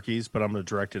land turkeys, but I'm going to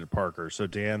direct it at Parker. So,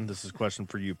 Dan, this is a question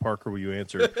for you. Parker, will you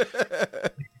answer?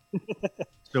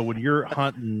 So when you're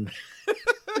hunting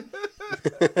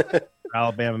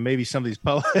Alabama, maybe some of these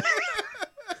public...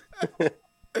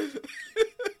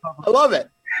 I love it.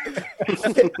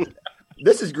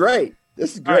 This is great.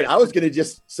 Right. I was going to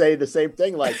just say the same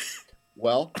thing,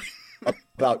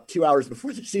 about 2 hours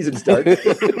before the season starts.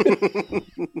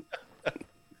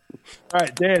 All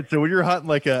right, Dan. So when you're hunting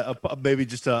maybe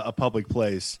just a public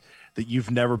place that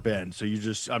you've never been, so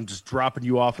I'm just dropping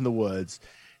you off in the woods,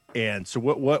 and so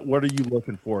what are you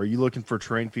looking for? Are you looking for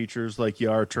terrain features like you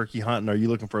are turkey hunting? Are you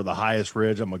looking for the highest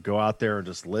ridge? I'm gonna go out there and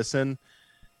just listen.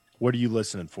 What are you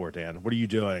listening for, Dan? What are you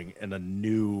doing in a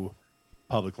new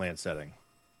public land setting?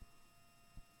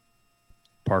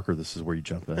 Parker, this is where you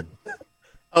jump in.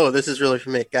 Oh, this is really for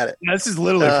me. Got it. This is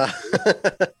literally.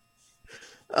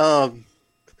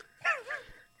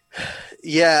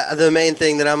 Yeah, the main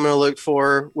thing that I'm going to look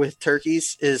for with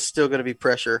turkeys is still going to be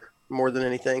pressure more than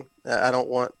anything. I don't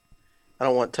want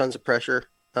tons of pressure.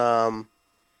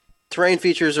 Terrain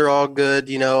features are all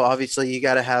good. Obviously you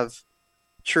got to have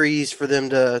trees for them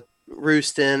to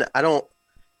roost in. I don't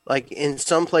like in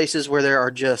some places where there are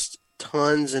just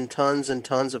tons and tons and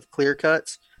tons of clear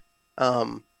cuts.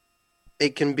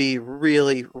 It can be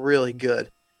really, really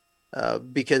good.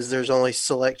 Because there's only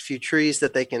select few trees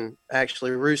that they can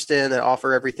actually roost in that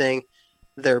offer everything.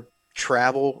 Their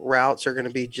travel routes are going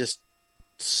to be just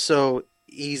so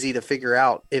easy to figure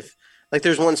out. If like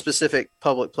there's one specific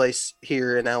public place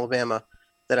here in Alabama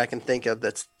that I can think of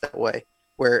that's that way,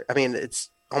 where it's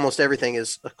almost everything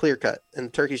is a clear cut,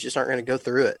 and turkeys just aren't going to go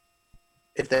through it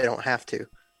if they don't have to.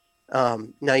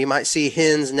 Now you might see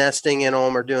hens nesting in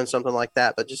them or doing something like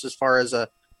that, but just as far as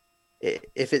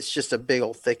if it's just a big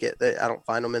old thicket, I don't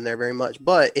find them in there very much.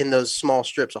 But in those small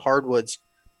strips of hardwoods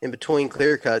in between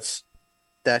clear cuts,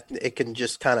 that it can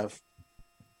just kind of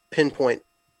pinpoint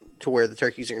to where the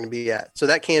turkeys are going to be at. So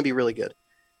that can be really good.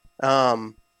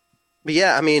 But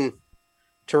yeah,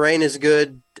 terrain is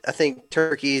good. I think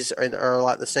turkeys are a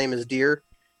lot the same as deer.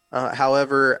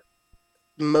 However,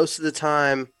 most of the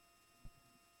time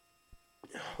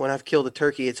when I've killed a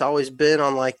turkey, it's always been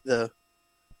on like the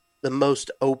most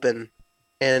open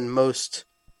and most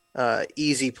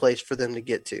easy place for them to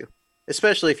get to,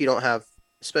 especially if you don't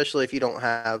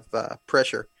have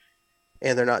pressure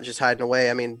and they're not just hiding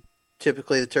away.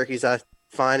 Typically the turkeys I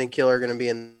find and kill are going to be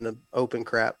in the open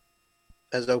crap,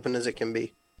 as open as it can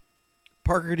be.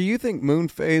 Parker, do you think moon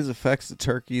phase affects the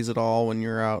turkeys at all when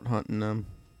you're out hunting them?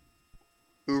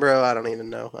 Bro, I don't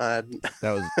even know.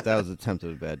 That was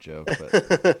attempted a bad joke,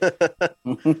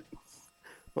 but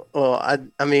well,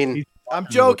 I'm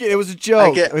joking. It was a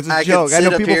joke. It was a joke. I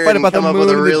know people fight about the moon and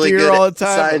the deer all the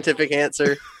time. Scientific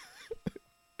answer,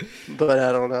 but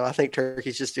I don't know. I think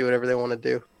turkeys just do whatever they want to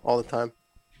do all the time.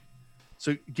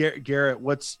 So Garrett,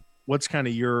 what's kind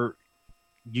of you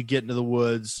get into the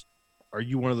woods? Are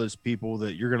you one of those people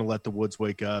that you're going to let the woods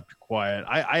wake up? You're quiet.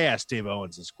 I asked Dave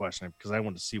Owens this question because I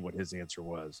wanted to see what his answer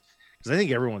was, because I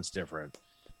think everyone's different.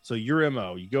 So your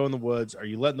MO, you go in the woods. Are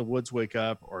you letting the woods wake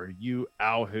up, or are you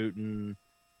owl hooting,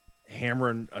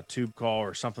 hammering a tube call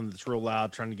or something that's real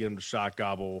loud, trying to get them to shot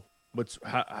gobble?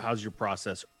 How's your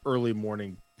process early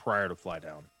morning prior to fly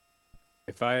down?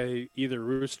 If I either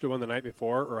roosted one the night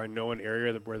before, or I know an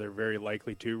area where they're very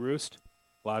likely to roost,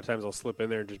 a lot of times I'll slip in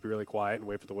there and just be really quiet and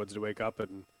wait for the woods to wake up,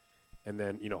 and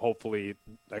then hopefully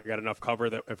I got enough cover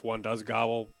that if one does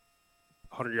gobble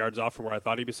 100 yards off from where I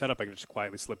thought he'd be set up, I can just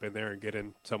quietly slip in there and get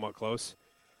in somewhat close.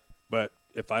 But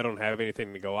if I don't have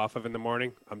anything to go off of in the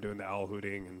morning, I'm doing the owl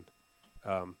hooting,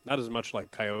 and not as much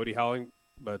like coyote howling,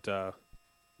 but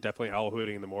definitely owl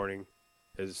hooting in the morning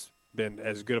has been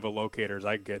as good of a locator as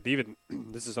I can get. Even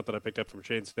this is something I picked up from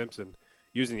Shane Simpson,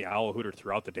 using the owl hooter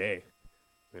throughout the day.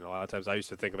 A lot of times I used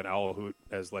to think of an owl hoot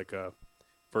as like a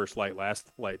first light, last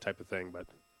light type of thing, but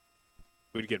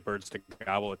we'd get birds to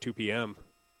gobble at 2 p.m.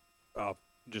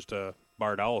 Just a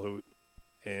barred owl hoot,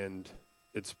 and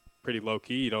it's pretty low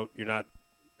key. You're not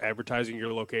advertising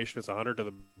your location as a hunter to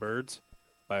the birds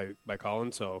by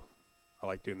calling, so I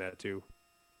like doing that too.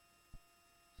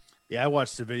 Yeah, I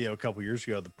watched a video a couple years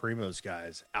ago of the Primos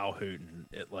guys owl hooting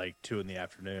at like 2 p.m,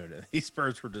 and these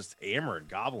birds were just hammering,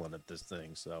 gobbling at this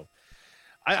thing. So,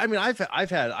 I've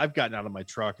gotten out of my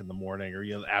truck in the morning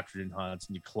or afternoon hunts,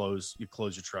 and you close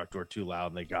your truck door too loud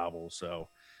and they gobble. So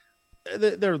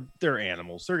they're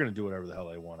animals. They're going to do whatever the hell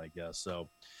they want, I guess. So,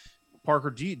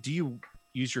 Parker, do you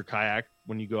use your kayak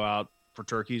when you go out for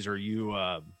turkeys, or are you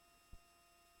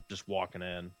just walking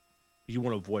in? You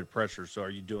want to avoid pressure, so are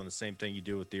you doing the same thing you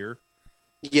do with deer?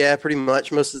 Yeah, pretty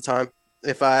much most of the time.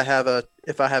 If I have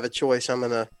a choice, I'm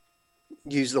going to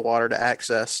use the water to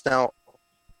access. Now,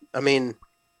 I'm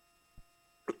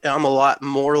a lot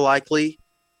more likely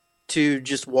to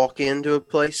just walk into a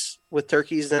place with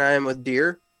turkeys than I am with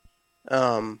deer,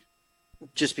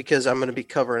 just because I'm going to be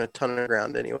covering a ton of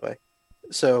ground anyway.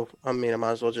 So, I might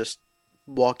as well just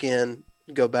walk in,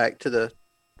 go back to the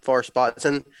far spots.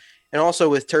 And also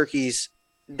with turkeys,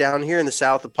 down here in the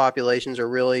South, the populations are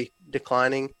really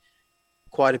declining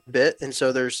quite a bit. And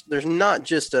so there's not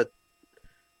just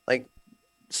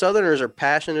Southerners are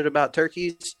passionate about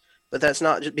turkeys, but that's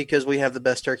not just because we have the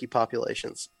best turkey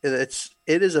populations. It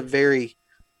is a very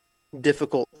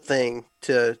difficult thing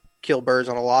to kill birds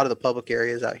on a lot of the public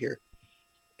areas out here.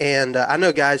 And I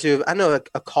know guys I know a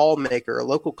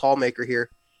local call maker here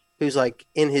who's like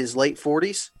in his late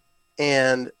 40s,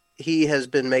 and he has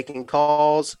been making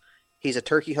calls. He's a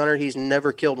turkey hunter. He's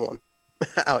never killed one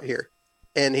out here,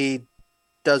 and he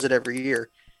does it every year.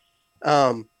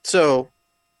 So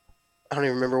I don't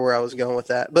even remember where I was going with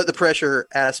that, but the pressure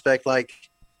aspect, like,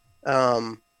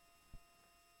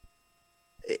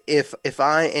 if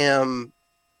I am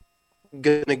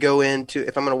going to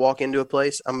if I'm going to walk into a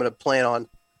place, I'm going to plan on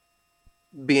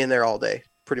being there all day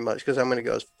pretty much, because I'm going to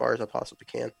go as far as I possibly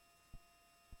can.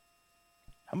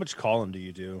 How much calling do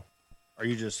you do?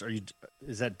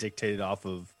 Is that dictated off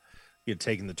of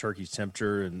taking the turkey's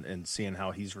temperature and seeing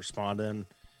how he's responding?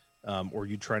 Or are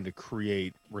you trying to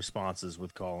create responses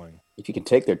with calling? If you can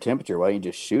take their temperature, why don't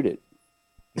you just shoot it?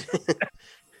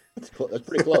 That's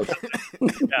pretty close.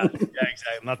 yeah,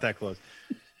 exactly. Not that close.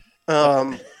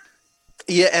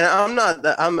 Yeah, and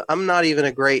I'm not even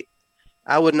a great.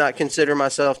 I would not consider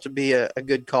myself to be a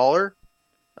good caller,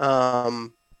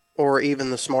 or even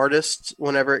the smartest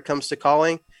whenever it comes to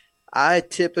calling. I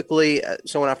typically,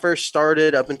 so when I first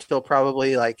started, up until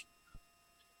probably like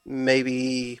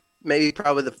maybe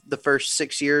probably the first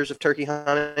 6 years of turkey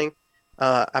hunting,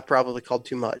 I probably called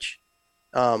too much.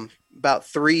 About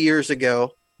 3 years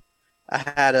ago, I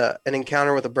had an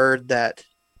encounter with a bird that,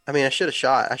 I mean, I should have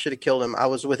shot. I should have killed him. I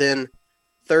was within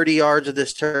 30 yards of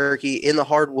this turkey in the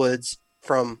hardwoods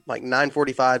from like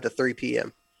 9:45 to 3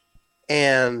 p.m.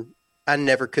 And I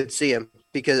never could see him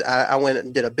because I went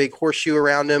and did a big horseshoe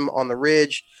around him on the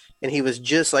ridge, and he was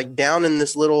just like down in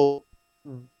this little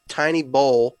tiny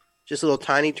bowl, just a little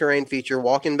tiny terrain feature,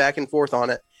 walking back and forth on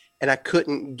it, and I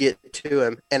couldn't get to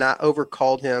him. And I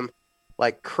overcalled him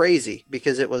like crazy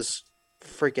because it was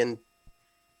freaking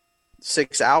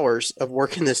 6 hours of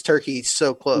working this turkey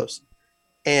so close.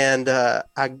 And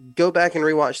I go back and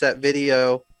rewatch that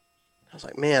video. I was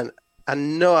like, man, I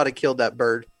know I'd have killed that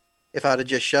bird if I'd have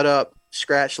just shut up,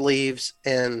 scratched leaves,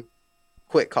 and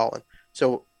quit calling.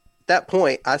 So at that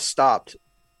point, I stopped.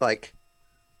 Like,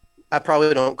 I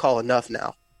probably don't call enough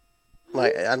now.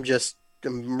 Like,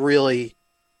 I'm really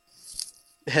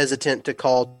hesitant to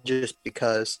call just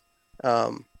because.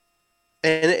 And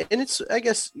it's, I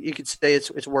guess you could say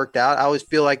it's worked out. I always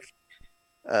feel like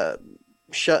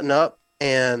shutting up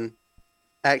and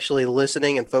actually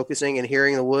listening and focusing and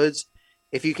hearing the woods.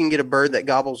 If you can get a bird that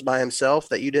gobbles by himself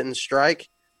that you didn't strike,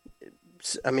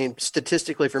 I mean,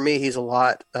 statistically for me, he's a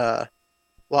lot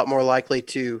more likely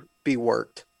to be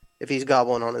worked if he's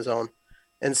gobbling on his own.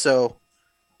 And so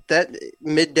that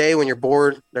midday when you're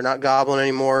bored, they're not gobbling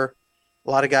anymore.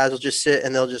 A lot of guys will just sit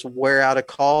and they'll just wear out a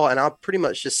call, and I'll pretty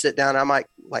much just sit down. I might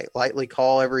like lightly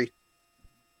call every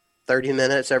 30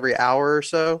 minutes, every hour or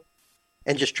so,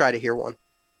 and just try to hear one,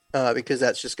 because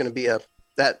that's just going to be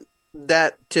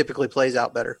that typically plays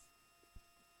out better.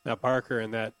 Now, Parker,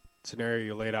 in that scenario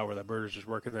you laid out where that bird was just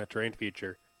working that terrain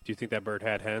feature, do you think that bird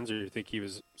had hens, or do you think he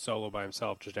was solo by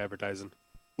himself, just advertising?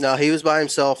 No, he was by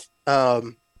himself.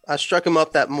 I struck him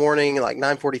up that morning like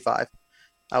 9:45.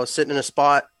 I was sitting in a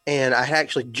spot, and I had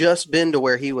actually just been to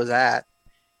where he was at.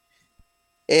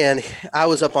 And I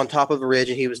was up on top of a ridge,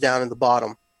 and he was down in the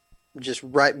bottom, just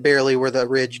right barely where the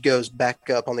ridge goes back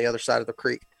up on the other side of the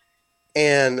creek.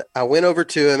 And I went over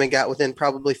to him and got within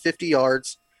probably 50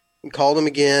 yards and called him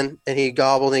again, and he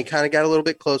gobbled, and he kind of got a little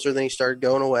bit closer, then he started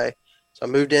going away. So I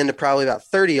moved in to probably about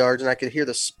 30 yards, and I could hear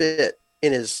the spit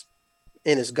in his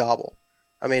gobble.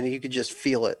 I mean, you could just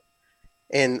feel it.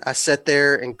 And I sat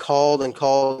there and called and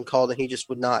called and called, and he just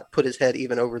would not put his head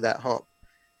even over that hump.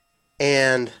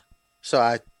 And so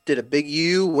I did a big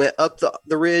U, went up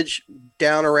the ridge,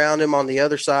 down around him on the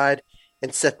other side,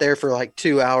 and sat there for like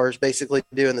 2 hours, basically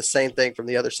doing the same thing from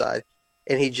the other side.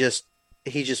 And he just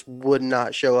would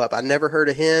not show up. I never heard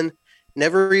a hen,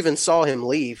 never even saw him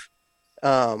leave.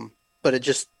 But at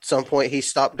just some point he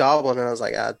stopped gobbling, and I was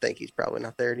like, I think he's probably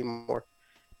not there anymore.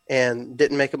 And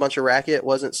didn't make a bunch of racket,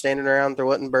 wasn't standing around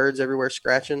throwing birds everywhere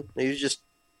scratching. He was just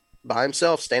by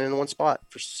himself, standing in one spot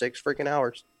for 6 freaking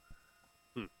hours.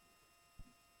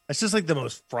 It's just like the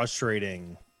most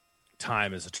frustrating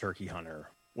time as a turkey hunter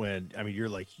when, I mean, you're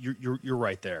like, you're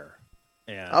right there.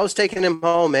 And I was taking him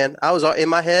home, man. I was in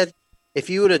my head. If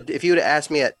you would have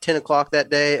asked me at 10 o'clock that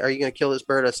day, are you going to kill this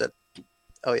bird? I said,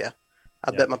 oh yeah,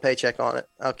 I bet my paycheck on it.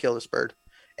 I'll kill this bird.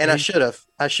 And I should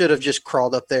have just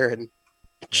crawled up there and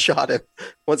shot him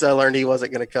once I learned he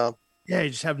wasn't going to come. Yeah,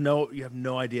 you have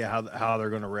no idea how they're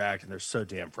going to react, and they're so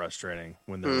damn frustrating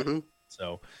when they're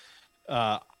so.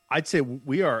 I'd say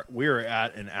we are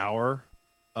at an hour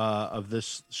of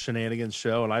this shenanigans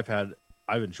show, and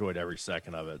I've enjoyed every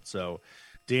second of it. So,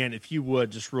 Dan, if you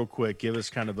would just real quick give us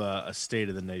kind of a state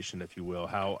of the nation, if you will.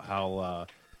 How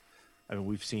I mean,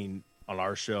 we've seen on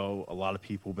our show a lot of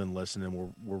people have been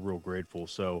listening. We're real grateful.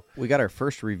 So we got our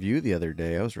first review the other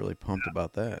day. I was really pumped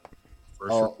about that.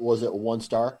 Was it 1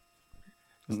 star?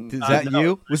 Is that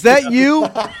you? Was that you?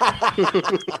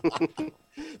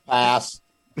 Pass.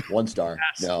 1 star.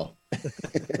 No.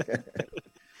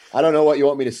 I don't know what you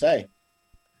want me to say.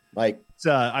 Like,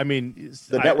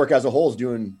 the network as a whole is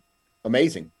doing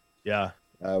amazing. Yeah.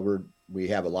 We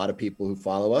have a lot of people who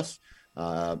follow us,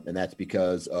 and that's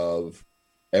because of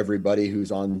everybody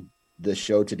who's on this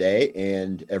show today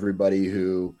and everybody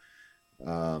who,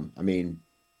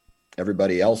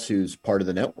 everybody else who's part of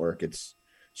the network. It's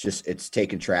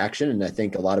taken traction, and I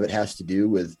think a lot of it has to do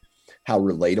with how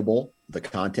relatable the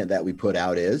content that we put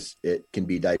out is. It can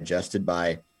be digested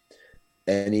by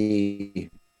any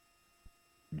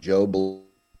Joe Blow,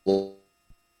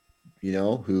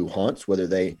 who hunts, whether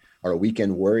they are a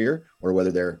weekend warrior or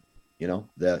whether they're,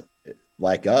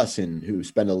 like us and who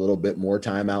spend a little bit more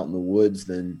time out in the woods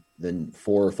than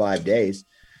 4 or 5 days.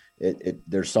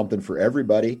 There's something for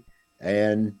everybody.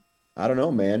 And I don't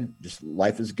know, man, just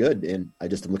life is good. And I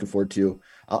just am looking forward to,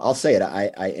 I'll say it.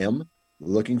 I am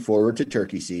looking forward to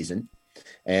turkey season,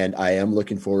 and I am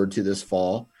looking forward to this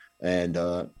fall. And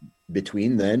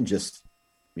between then, just,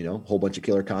 a whole bunch of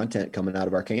killer content coming out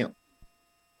of our camp.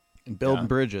 And building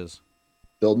bridges.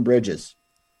 Building bridges.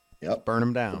 Yep. Burn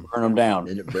them down. Burn them down.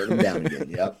 And burn them down again.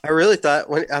 Yep. I really thought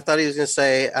he was going to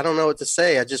say, I don't know what to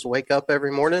say. I just wake up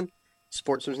every morning.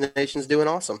 Sportsmen Nation's doing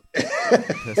awesome.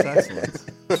 That's excellent.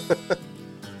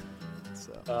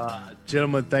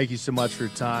 Gentlemen, thank you so much for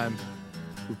your time.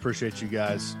 We appreciate you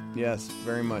guys. Yes,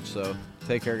 very much so.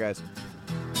 Take care, guys.